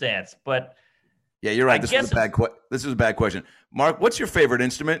circumstance, but yeah, you're right. This is a bad question. Mark, what's your favorite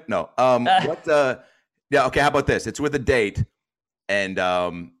instrument? No. Yeah. Okay. How about this? It's with a date, and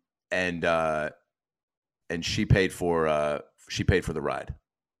she paid for the ride.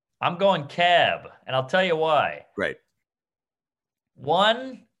 I'm going cab, and I'll tell you why. Great.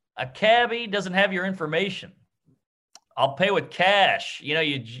 One, a cabbie doesn't have your information. I'll pay with cash.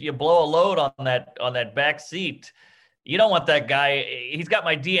 You blow a load on that back seat. You don't want that guy. He's got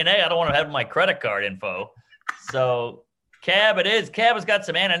my DNA. I don't want to have my credit card info. So cab it is. Cab has got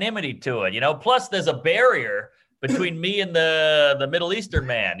some anonymity to it, Plus there's a barrier between me and the Middle Eastern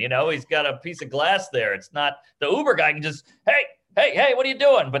man. He's got a piece of glass there. It's not the Uber guy can just, hey, what are you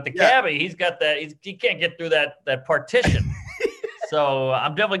doing? But the cabbie, he's got that. He can't get through that partition. So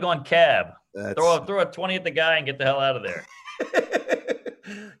I'm definitely going cab. Throw a 20 at the guy and get the hell out of there.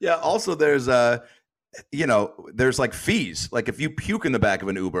 Yeah. Also, there's there's like fees. Like if you puke in the back of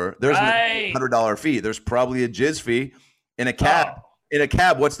an Uber, there's a $100 fee. There's probably a jizz fee in a cab. In a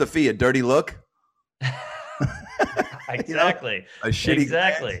cab, what's the fee? A dirty look? Exactly. A shitty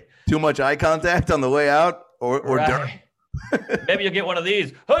glance, too much eye contact on the way out, or dirt. Maybe you'll get one of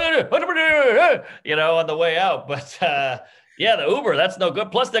these, on the way out. But yeah, the Uber, that's no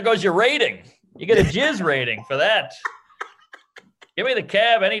good. Plus, there goes your rating. You get a jizz rating for that. Give me the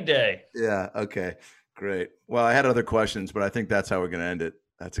cab any day. Yeah. Okay. Great. Well, I had other questions, but I think that's how we're going to end it.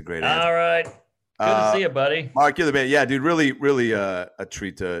 That's a great answer. All right. Good to see you, buddy. Mark, you're the man. Yeah, dude. Really, really a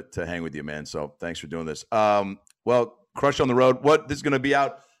treat to hang with you, man. So thanks for doing this. Well, Crush on the Road. This is going to be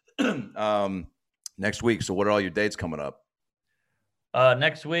out next week. So what are all your dates coming up?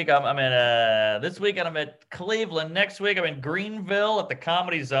 Next week, I'm in this weekend I'm at Cleveland. Next week, I'm in Greenville at the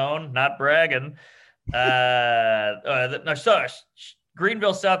Comedy Zone. Not bragging.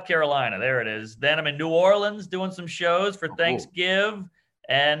 Greenville, South Carolina. There it is. Then I'm in New Orleans doing some shows for Thanksgiving,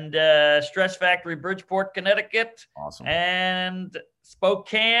 and Stress Factory, Bridgeport, Connecticut. Awesome. And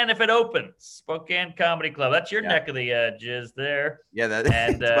Spokane if it opens. Spokane Comedy Club. That's your neck of the jizz there.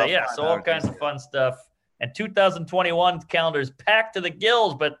 Yeah, so all kinds of fun stuff. And 2021 calendar is packed to the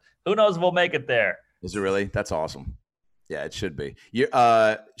gills, but who knows if we'll make it there. Is it really? That's awesome. Yeah, it should be.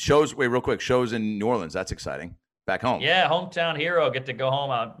 Shows in New Orleans. That's exciting. Back home. Yeah, hometown hero. Get to go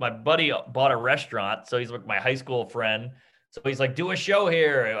home. My buddy bought a restaurant, so he's like my high school friend. So he's like, do a show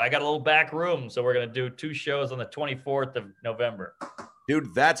here. I got a little back room. So we're going to do 2 shows on the 24th of November.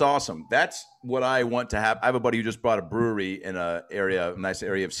 Dude, that's awesome. That's what I want to have. I have a buddy who just bought a brewery in a nice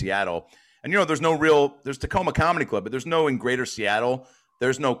area of Seattle. And, there's Tacoma Comedy Club, but there's no in greater Seattle.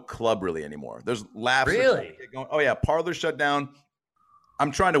 There's no club really anymore. There's laughs. Really? Oh, yeah. Parlor shut down.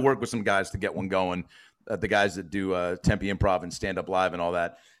 I'm trying to work with some guys to get one going. The guys that do Tempe Improv and Stand Up Live and all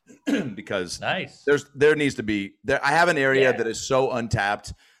that. Because nice. There needs to be there. I have an area that is so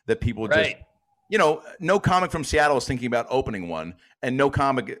untapped that people just, no comic from Seattle is thinking about opening one, and no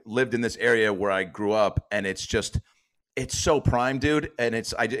comic lived in this area where I grew up, and it's so prime, dude. And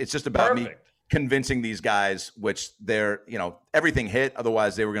it's just about me convincing these guys, which they're, everything hit.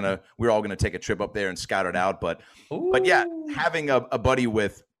 Otherwise we were all gonna take a trip up there and scout it out. But yeah, having a buddy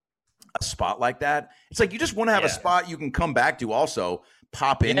with a spot like that, it's like you just want to have a spot you can come back to also.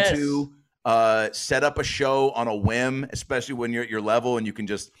 Pop into, set up a show on a whim, especially when you're at your level and you can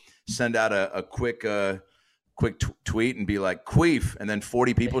just send out a quick tweet and be like queef, and then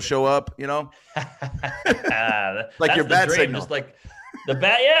 40 people show up, like your bat signal. Just like the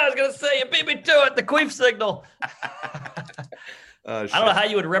bat. Yeah, I was gonna say you beat me to it. The queef signal. I don't know how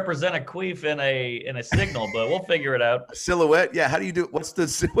you would represent a queef in a signal, but we'll figure it out. A silhouette. Yeah. How do you do? What's the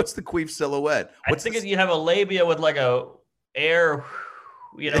queef silhouette? I think you have a labia with like a air.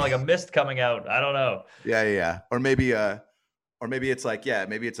 Like a mist coming out. I don't know. Yeah. Or maybe it's like,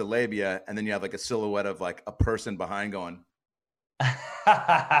 maybe it's a labia, and then you have like a silhouette of like a person behind going.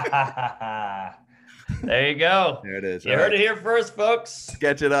 There you go. There it is. You heard it here first, folks.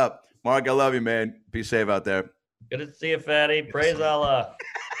 Sketch it up. Mark, I love you, man. Be safe out there. Good to see you, fatty. Praise Allah.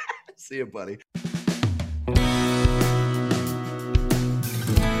 See you, buddy.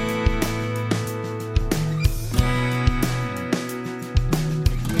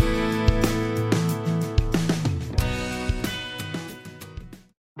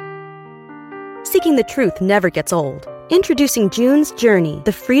 Seeking the truth never gets old. Introducing June's Journey,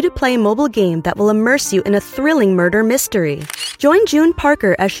 the free-to-play mobile game that will immerse you in a thrilling murder mystery. Join June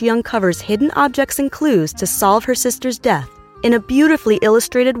Parker as she uncovers hidden objects and clues to solve her sister's death in a beautifully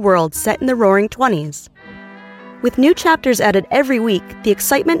illustrated world set in the Roaring '20s. With new chapters added every week, the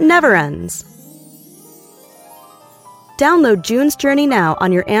excitement never ends. Download June's Journey now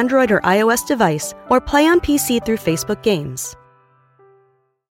on your Android or iOS device, or play on PC through Facebook Games.